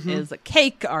team is a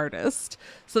cake artist.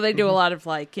 So they do a lot of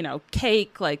like, you know,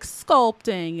 cake, like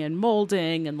sculpting and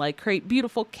molding and like create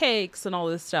beautiful cakes and all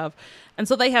this stuff. And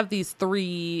so they have these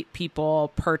 3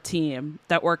 people per team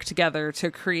that work together to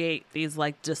create these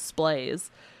like displays,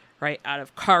 right? Out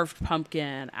of carved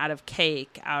pumpkin, out of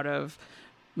cake, out of,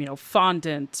 you know,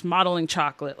 fondant, modeling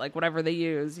chocolate, like whatever they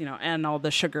use, you know, and all the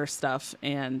sugar stuff.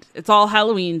 And it's all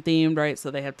Halloween themed, right?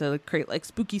 So they have to create like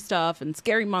spooky stuff and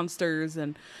scary monsters.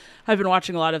 And I've been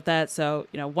watching a lot of that. So,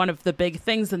 you know, one of the big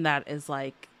things in that is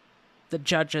like the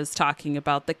judges talking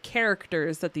about the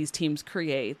characters that these teams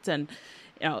create and,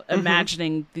 you know,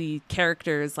 imagining the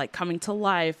characters like coming to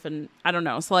life. And I don't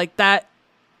know. So like that,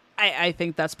 I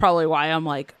think that's probably why I'm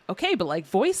like, okay, but like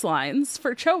voice lines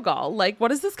for Cho'Gall, like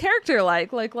what is this character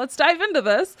like? Like, let's dive into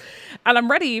this. And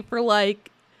I'm ready for like,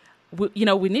 you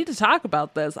know, we need to talk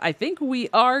about this. I think we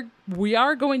are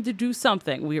going to do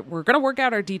something. We're going to work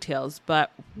out our details,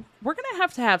 but we're going to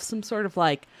have some sort of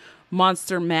like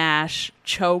Monster Mash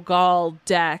Cho'Gall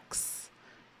Dex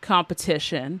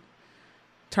competition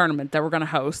tournament that we're going to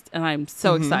host. And I'm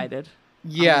so excited.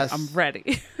 Yes. I'm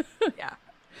ready. Yeah.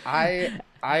 I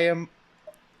am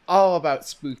all about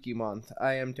spooky month.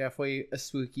 I am definitely a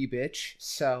spooky bitch.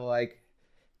 So like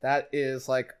that is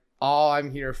like all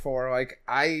I'm here for. Like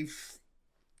I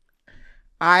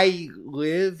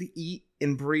live, eat,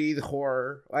 and breathe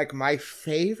horror. Like my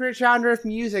favorite genre of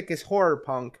music is horror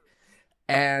punk.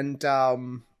 And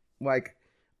like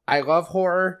I love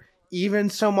horror even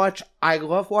so much. I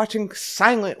love watching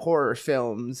silent horror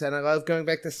films, and I love going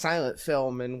back to silent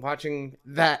film and watching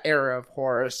that era of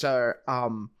horror. So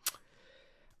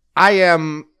I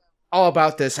am all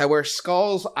about this. I wear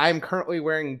skulls. I'm currently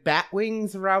wearing bat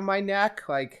wings around my neck.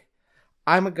 Like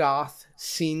I'm a goth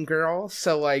scene girl,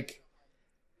 so like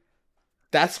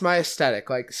that's my aesthetic.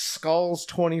 Like skulls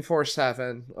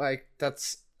 24/7. Like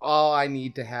that's all I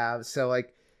need to have. So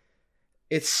like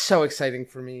it's so exciting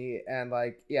for me, and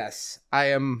like yes,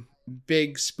 I am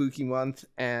big spooky month,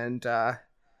 and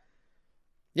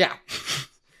yeah.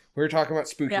 We were talking about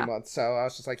spooky month, so I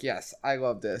was just like, yes, I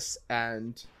love this,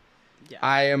 and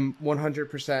I am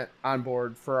 100% on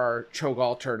board for our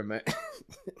Cho'Gall tournament.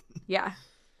 Yeah.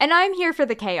 And I'm here for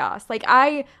the chaos. Like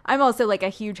I'm also like a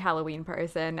huge Halloween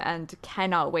person and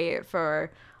cannot wait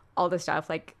for all the stuff.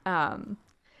 Like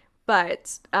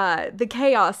but the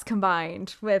chaos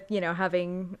combined with, you know,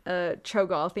 having a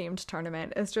Cho'Gall themed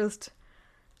tournament is just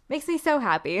Makes me so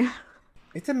happy.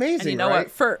 It's amazing, And you know right?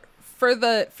 what? For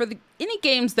the any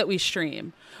games that we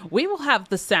stream, we will have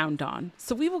the sound on,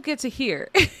 so we will get to hear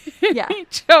Yeah.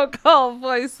 joke all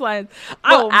voice lines.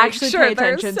 I We'll will actually make sure pay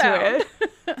attention there's sound,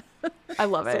 to it. I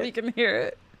love so we it. can hear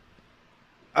it.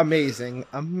 Amazing.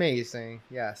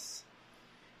 Yes.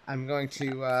 I'm going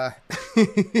to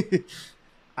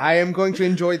I am going to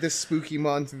enjoy this spooky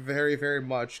month very, very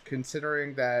much,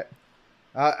 considering that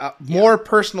more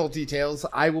personal details.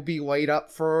 I will be laid up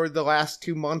for the last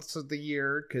 2 months of the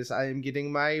year because I am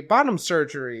getting my bottom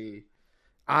surgery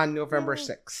on November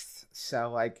 6th.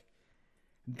 So, like,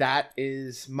 that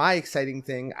is my exciting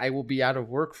thing. I will be out of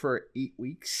work for 8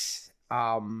 weeks.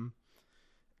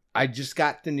 I just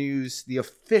got the news, the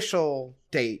official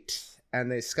date, and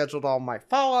they scheduled all my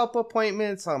follow-up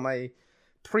appointments, all my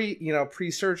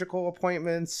pre-surgical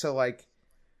appointments. So, like,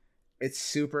 it's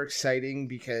super exciting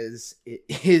because it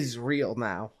is real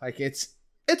now. Like, it's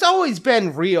always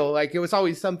been real. Like, it was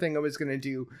always something I was going to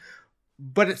do,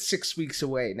 but it's 6 weeks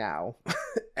away now.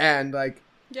 And, like,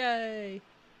 Yay.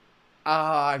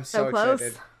 I'm so close.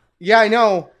 excited. Yeah, I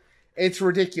know. It's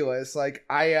ridiculous. Like,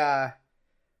 I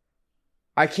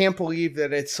can't believe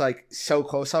that it's, like, so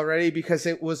close already, because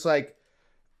it was, like,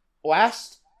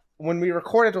 when we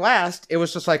recorded last, it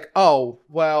was just like, oh,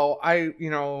 well,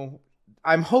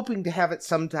 I'm hoping to have it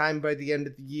sometime by the end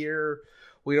of the year.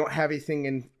 We don't have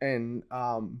anything in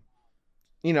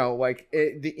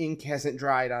the ink hasn't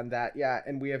dried on that yet,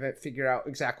 and we haven't figured out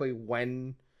exactly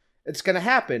when it's going to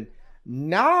happen.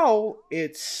 Now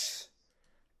and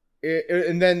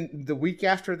then the week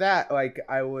after that, like,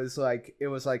 it was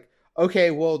like,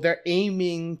 okay, well, they're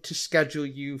aiming to schedule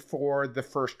you for the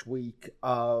first week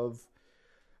of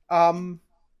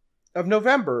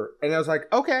November. And I was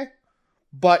like, okay.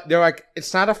 But they're like,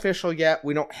 it's not official yet.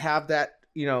 We don't have that,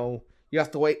 you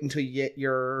have to wait until you get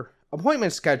your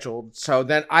appointment scheduled. So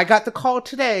then I got the call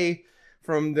today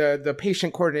from the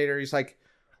patient coordinator. He's like,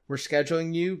 we're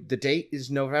scheduling you. The date is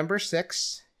November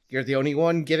 6th. You're the only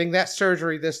one getting that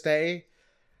surgery this day.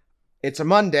 It's a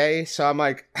Monday. So I'm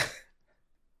like,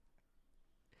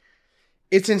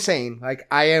 it's insane. Like,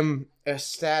 I am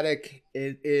ecstatic.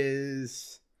 It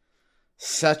is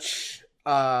such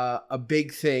a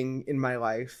big thing in my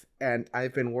life, and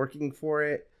I've been working for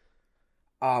it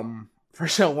for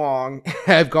so long.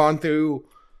 I've gone through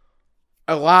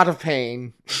a lot of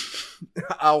pain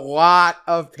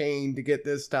to get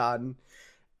this done,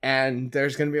 and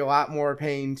there's going to be a lot more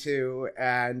pain too,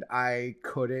 and I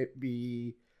couldn't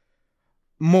be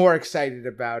more excited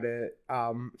about it.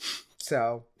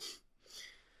 So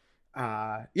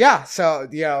I'm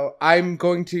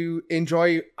going to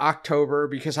enjoy October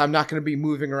because I'm not going to be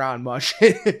moving around much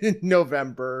in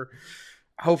November.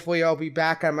 Hopefully I'll be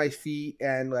back on my feet,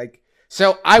 and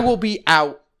so I will be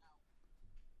out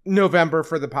November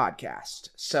for the podcast.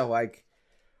 So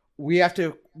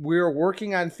we're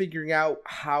working on figuring out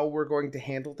how we're going to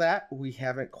handle that. We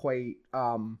haven't quite,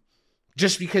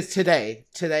 just because today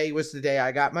was the day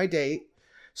I got my date.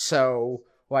 So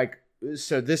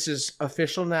this is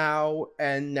official now,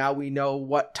 and now we know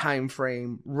what time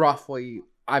frame roughly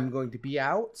I'm going to be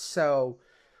out. So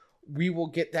we will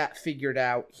get that figured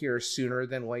out here sooner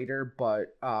than later.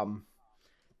 But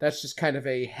that's just kind of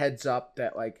a heads up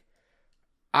that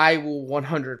I will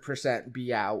 100%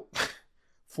 be out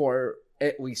for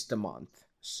at least a month.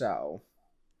 So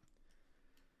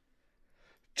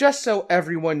just so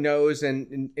everyone knows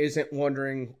and isn't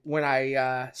wondering when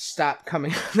I stopped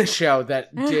coming on the show,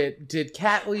 that did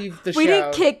Kat leave the show? We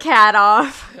didn't kick Kat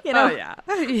off. Oh, yeah.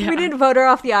 We didn't vote her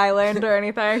off the island or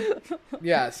anything.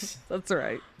 Yes. That's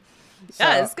right. So,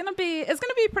 Yeah, it's gonna be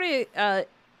pretty of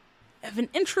an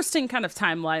interesting kind of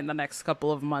timeline the next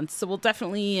couple of months. So we'll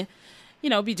definitely,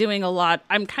 be doing a lot.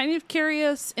 I'm kind of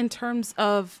curious in terms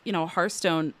of,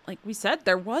 Hearthstone. Like we said,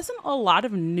 there wasn't a lot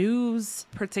of news,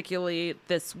 particularly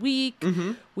this week.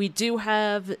 Mm-hmm. We do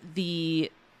have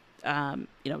the,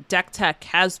 Deck Tech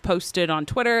has posted on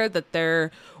Twitter that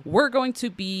there was going to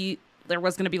be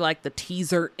the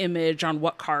teaser image on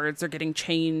what cards are getting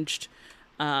changed.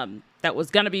 That was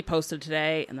going to be posted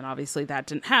today, and then obviously that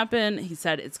didn't happen. He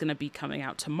said it's going to be coming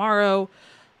out tomorrow.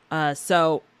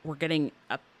 So we're getting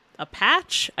a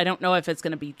patch. I don't know if it's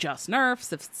going to be just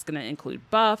nerfs, if it's going to include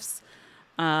buffs.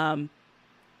 But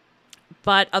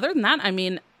other than that, I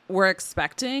mean, we're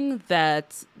expecting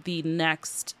that the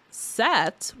next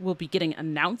set will be getting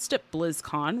announced at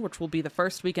BlizzCon, which will be the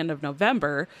first weekend of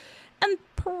November, and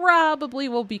probably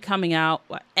will be coming out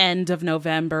end of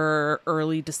November,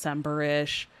 early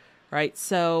December-ish, right?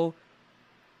 So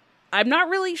I'm not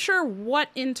really sure what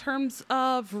in terms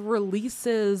of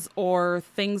releases or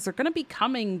things are going to be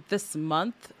coming this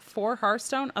month for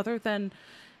Hearthstone, other than,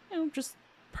 just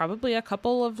probably a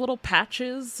couple of little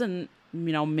patches, and,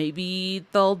 maybe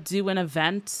they'll do an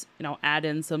event, add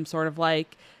in some sort of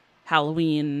like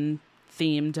Halloween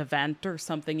themed event or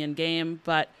something in game.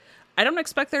 But I don't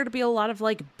expect there to be a lot of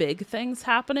like big things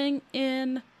happening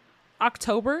in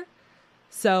October.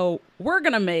 So we're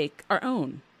going to make our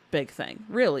own big thing,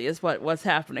 really, is what's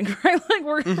happening, right? Like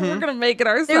we're gonna make it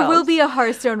ourselves. There will be a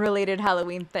Hearthstone related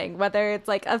Halloween thing, whether it's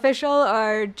like official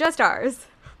or just ours.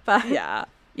 But yeah.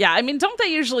 I mean, don't they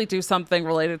usually do something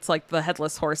related to like the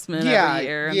Headless Horseman every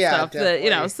year and stuff? Definitely.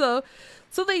 That,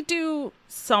 so they do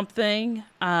something.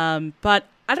 But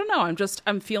I don't know.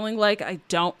 I'm feeling like I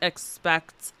don't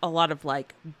expect a lot of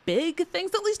like big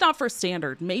things, at least not for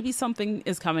standard. Maybe something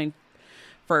is coming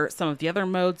for some of the other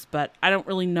modes, but I don't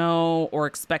really know or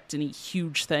expect any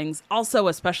huge things. Also,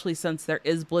 especially since there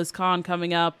is BlizzCon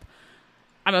coming up,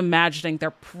 I'm imagining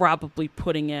they're probably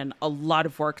putting in a lot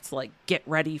of work to like get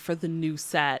ready for the new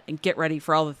set and get ready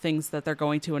for all the things that they're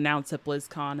going to announce at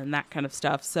BlizzCon and that kind of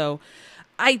stuff. So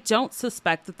I don't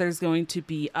suspect that there's going to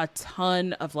be a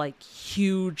ton of like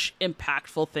huge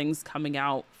impactful things coming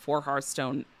out for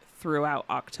Hearthstone throughout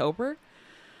October.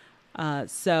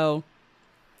 So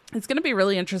it's going to be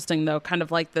really interesting, though, kind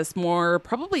of like this more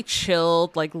probably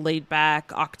chilled, like laid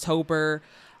back October.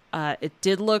 It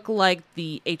did look like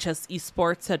the HS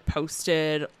Esports had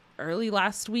posted early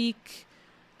last week,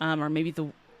 or maybe the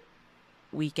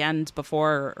weekend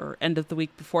before or end of the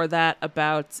week before that,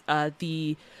 about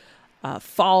the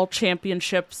fall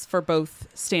championships for both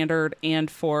Standard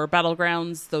and for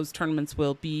Battlegrounds. Those tournaments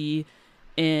will be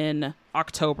in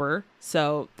October.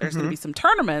 So there's going to be some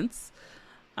tournaments.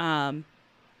 And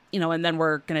then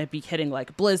we're going to be hitting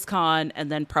like BlizzCon and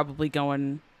then probably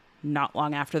going not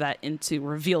long after that into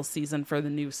reveal season for the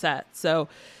new set. So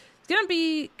it's going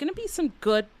to be some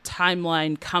good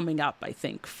timeline coming up, I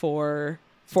think, for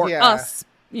us,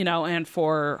 and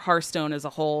for Hearthstone as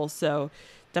a whole. So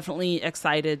definitely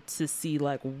excited to see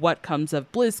like what comes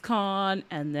of BlizzCon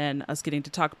and then us getting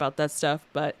to talk about that stuff.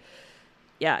 But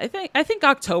yeah, I think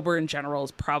October in general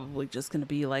is probably just going to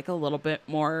be like a little bit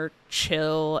more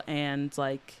chill and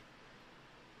like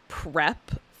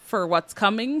prep for what's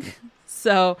coming.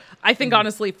 So I think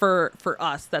honestly for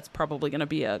us, that's probably going to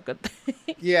be a good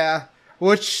thing. Yeah.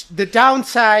 Which the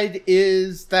downside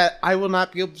is that I will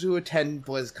not be able to attend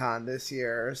BlizzCon this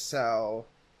year. So,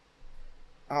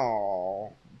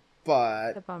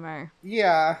 but a bummer.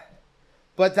 Yeah.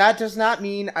 But that does not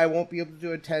mean I won't be able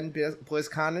to attend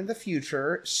BlizzCon in the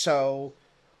future. So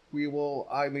I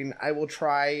will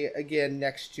try again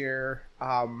next year.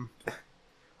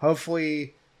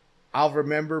 Hopefully I'll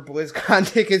remember BlizzCon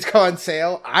tickets go on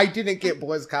sale. I didn't get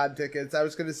BlizzCon tickets. I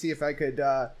was going to see if I could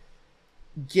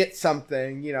get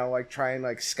something, like try and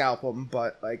like scalp them.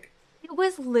 But like, it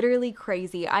was literally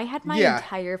crazy. I had my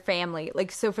entire family,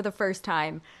 like, so for the first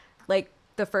time, like,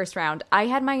 the first round, I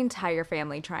had my entire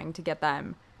family trying to get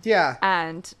them. Yeah.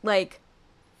 And like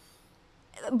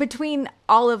between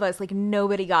all of us, like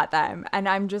nobody got them. And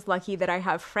I'm just lucky that I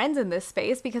have friends in this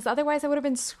space because otherwise I would have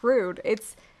been screwed.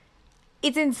 It's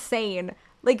insane.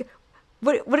 Like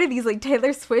what are these, like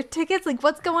Taylor Swift tickets? Like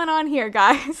what's going on here,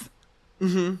 guys?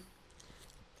 Mm-hmm.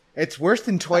 It's worse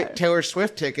than Taylor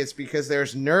Swift tickets because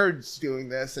there's nerds doing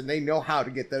this and they know how to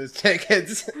get those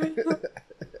tickets.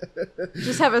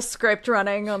 Just have a script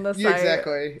running on the site. Yeah,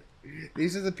 exactly.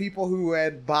 These are the people who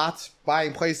had bots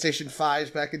buying PlayStation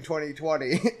 5s back in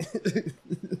 2020.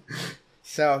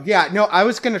 So, yeah, no, I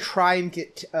was going to try and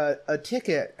get a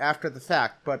ticket after the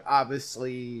fact, but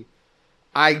obviously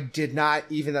I did not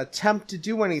even attempt to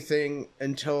do anything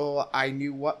until I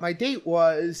knew what my date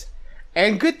was.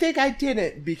 And good thing I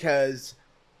didn't, because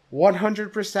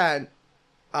 100%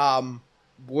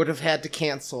 would have had to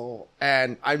cancel.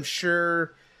 And I'm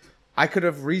sure I could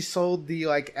have resold the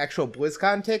like actual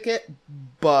BlizzCon ticket,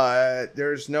 but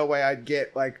there's no way I'd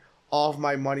get like all of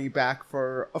my money back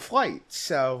for a flight.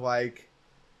 So like,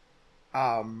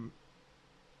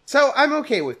 so I'm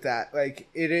okay with that. Like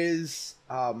it is,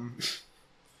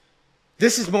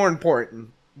 this is more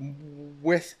important.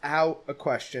 Without a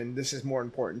question, this is more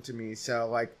important to me. So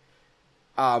like,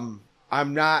 I'm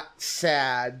not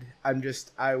sad. I'm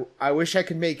just, I wish I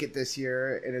could make it this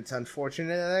year, and it's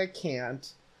unfortunate that I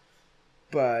can't.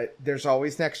 But there's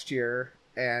always next year,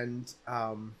 and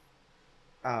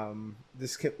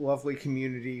this lovely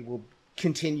community will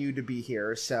continue to be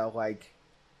here. So like,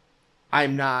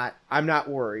 I'm not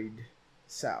worried.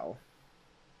 So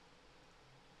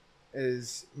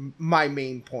is my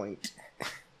main point.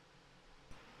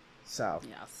 So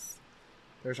yes,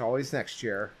 There's always next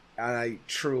year, and I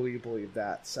truly believe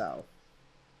that. So,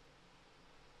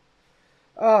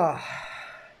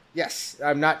 yes,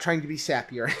 I'm not trying to be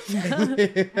sappy or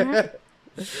anything.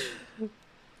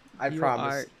 I you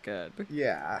promise. Are good.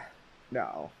 Yeah,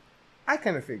 no, I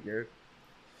kind of figured.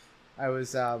 I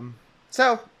was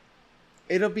so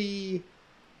it'll be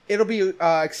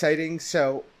exciting.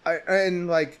 So and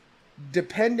like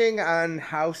depending on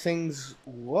how things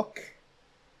look,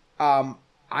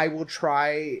 I will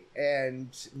try and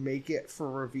make it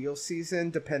for reveal season.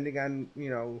 Depending on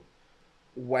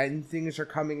when things are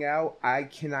coming out, I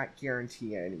cannot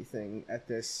guarantee anything at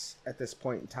this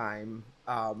point in time.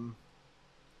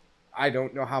 I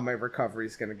don't know how my recovery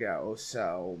is going to go,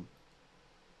 so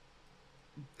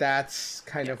that's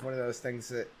kind of one of those things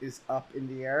that is up in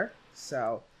the air.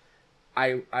 So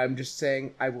I'm just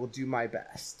saying I will do my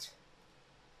best.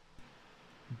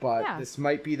 But this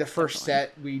might be the first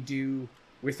set we do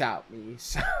without me.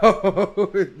 So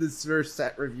this first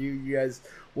set review, you guys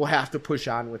will have to push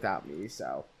on without me.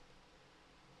 So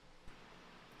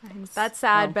that's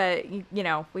sad, but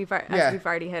we've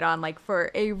already hit on like for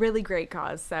a really great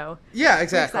cause. So yeah,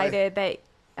 exactly. I'm excited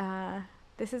that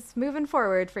this is moving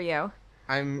forward for you.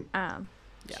 I'm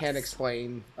can't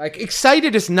explain. Like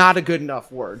excited is not a good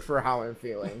enough word for how I'm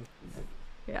feeling.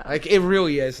 Yeah, like it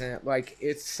really isn't. Like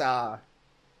it's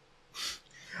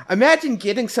imagine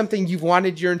getting something you've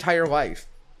wanted your entire life.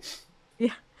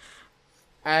 Yeah,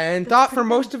 and thought for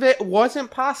most of it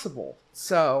wasn't possible.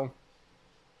 So.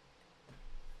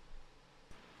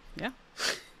 Yeah.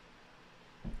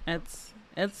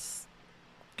 It's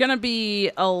gonna be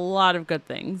a lot of good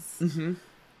things. Mm-hmm.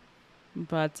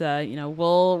 But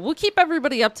we'll keep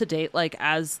everybody up to date like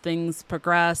as things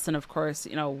progress, and of course,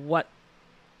 what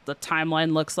the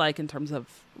timeline looks like in terms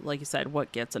of, like you said,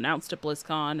 what gets announced at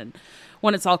BlizzCon and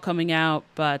when it's all coming out.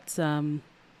 But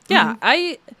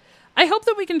I hope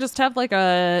that we can just have like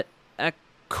a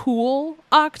cool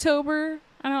October.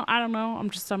 I don't know.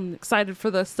 I'm excited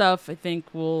for this stuff. I think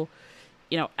we'll,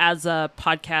 as a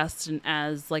podcast and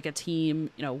as like a team,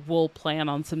 we'll plan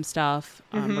on some stuff,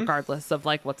 regardless of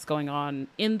like what's going on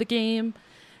in the game.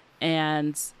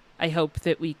 And I hope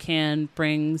that we can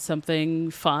bring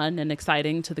something fun and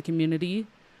exciting to the community,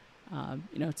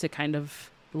 to kind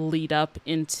of lead up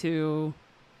into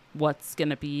what's going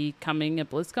to be coming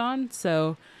at BlizzCon.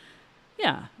 So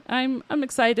yeah, I'm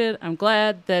excited. I'm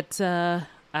glad that,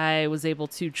 I was able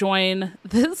to join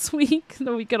this week,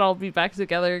 that we could all be back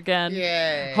together again.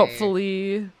 Yay.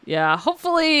 Hopefully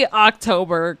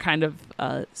October kind of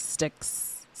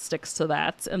sticks to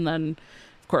that, and then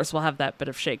of course we'll have that bit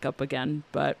of shakeup again.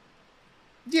 But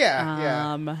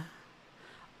yeah.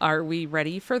 Are we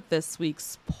ready for this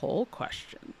week's poll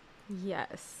question?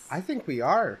 Yes, I think we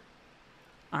are.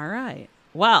 All right.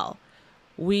 Well,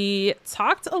 we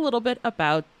talked a little bit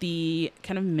about the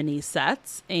kind of mini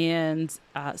sets, and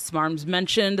Smarms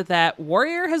mentioned that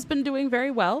Warrior has been doing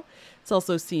very well. It's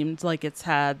also seemed like it's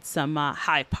had some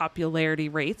high popularity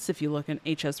rates if you look in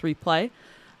HS Replay.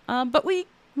 But we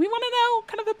want to know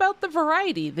kind of about the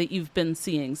variety that you've been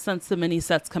seeing since the mini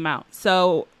sets come out.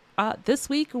 So this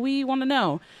week we want to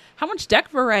know, how much deck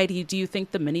variety do you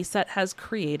think the mini set has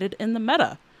created in the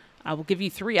meta? I will give you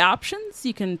 3 options.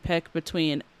 You can pick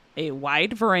between a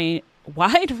wide range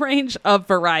of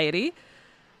variety.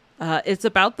 It's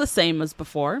about the same as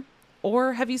before.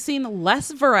 Or have you seen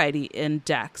less variety in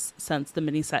decks since the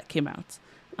mini set came out?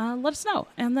 Let us know,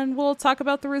 and then we'll talk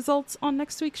about the results on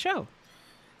next week's show.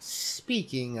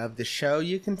 Speaking of the show,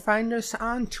 you can find us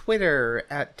on Twitter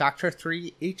at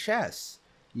Dr3HS.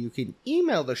 You can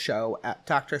email the show at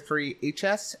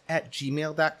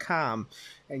dr3hs@gmail.com.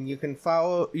 And you can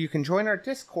join our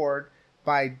Discord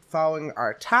by following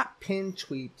our top pinned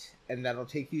tweet, and that'll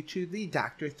take you to the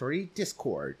Dr. 3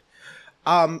 Discord.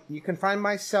 You can find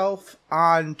myself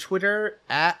on Twitter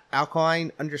at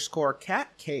alkaline_cat,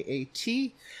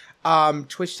 K-A-T,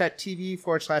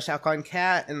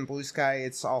 twitch.tv/alkalinecat, and Blue Sky,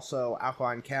 it's also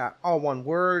alkalinecat, all one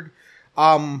word.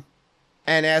 And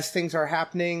as things are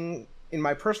happening in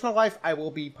my personal life, I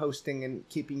will be posting and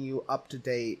keeping you up to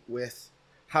date with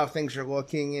how things are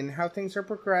looking and how things are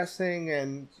progressing,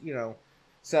 and,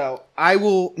 so I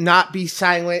will not be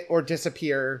silent or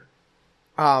disappear.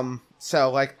 So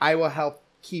like I will help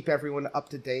keep everyone up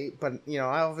to date, but I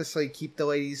obviously keep the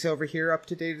ladies over here up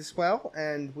to date as well,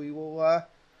 and we will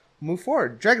move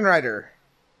forward. Dragon Rider.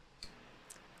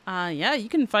 You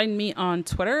can find me on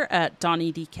Twitter at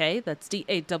DawnieDK. That's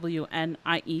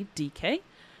DAWNIEDK.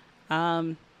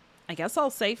 I guess I'll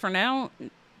say for now,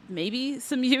 maybe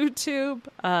some YouTube,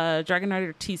 Dragon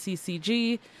Rider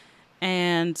TCCG,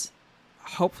 and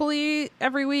hopefully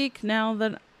every week now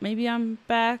that maybe I'm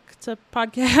back to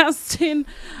podcasting.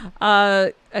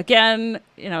 Again,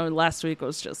 last week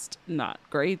was just not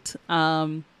great.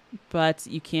 But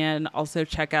you can also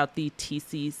check out the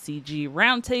TCCG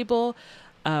Roundtable,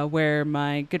 where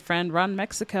my good friend Ron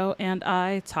Mexico and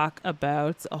I talk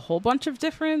about a whole bunch of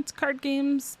different card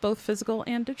games, both physical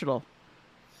and digital.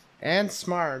 And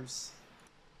Smarms.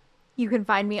 You can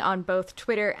find me on both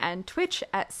Twitter and Twitch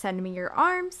at Send Me Your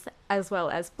Arms, as well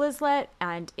as Blizzlet.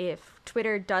 And if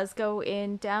Twitter does go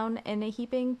down in a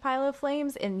heaping pile of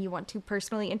flames and you want to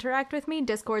personally interact with me,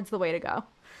 Discord's the way to go.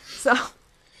 So,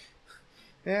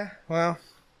 yeah, well,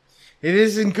 it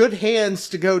is in good hands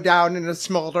to go down in a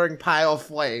smoldering pile of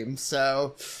flames.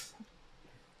 So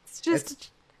it's just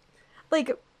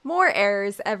like more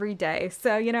errors every day.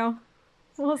 So,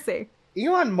 we'll see.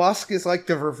 Elon Musk is like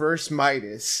the reverse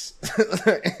Midas.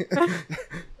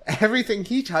 Everything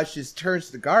he touches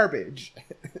turns to garbage.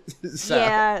 So.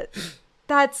 Yeah,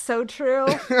 that's so true.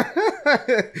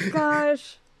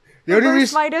 Gosh. The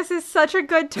reverse Midas is such a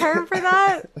good term for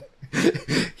that.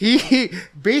 He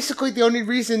basically, the only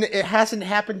reason it hasn't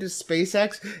happened to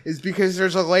SpaceX is because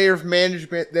there's a layer of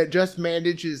management that just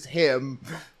manages him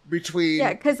between...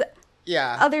 Yeah, because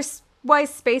yeah. Otherwise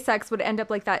SpaceX would end up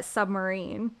like that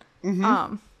submarine.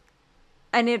 Mm-hmm.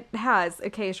 And it has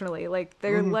occasionally. Like,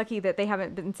 they're lucky that they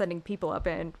haven't been sending people up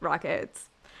in rockets.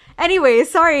 Anyway,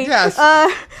 sorry. Yes.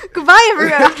 Goodbye,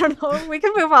 everyone. I don't know. We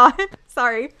can move on.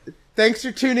 Sorry. Thanks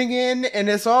for tuning in. And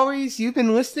as always, you've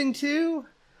been listening to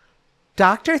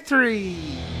Dr. 3.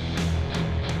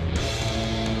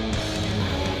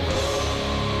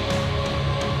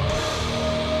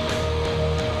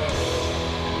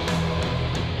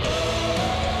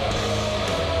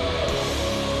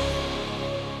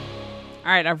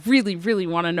 All right, I really, really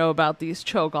want to know about these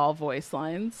Cho'Gall voice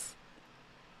lines.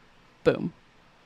 Boom.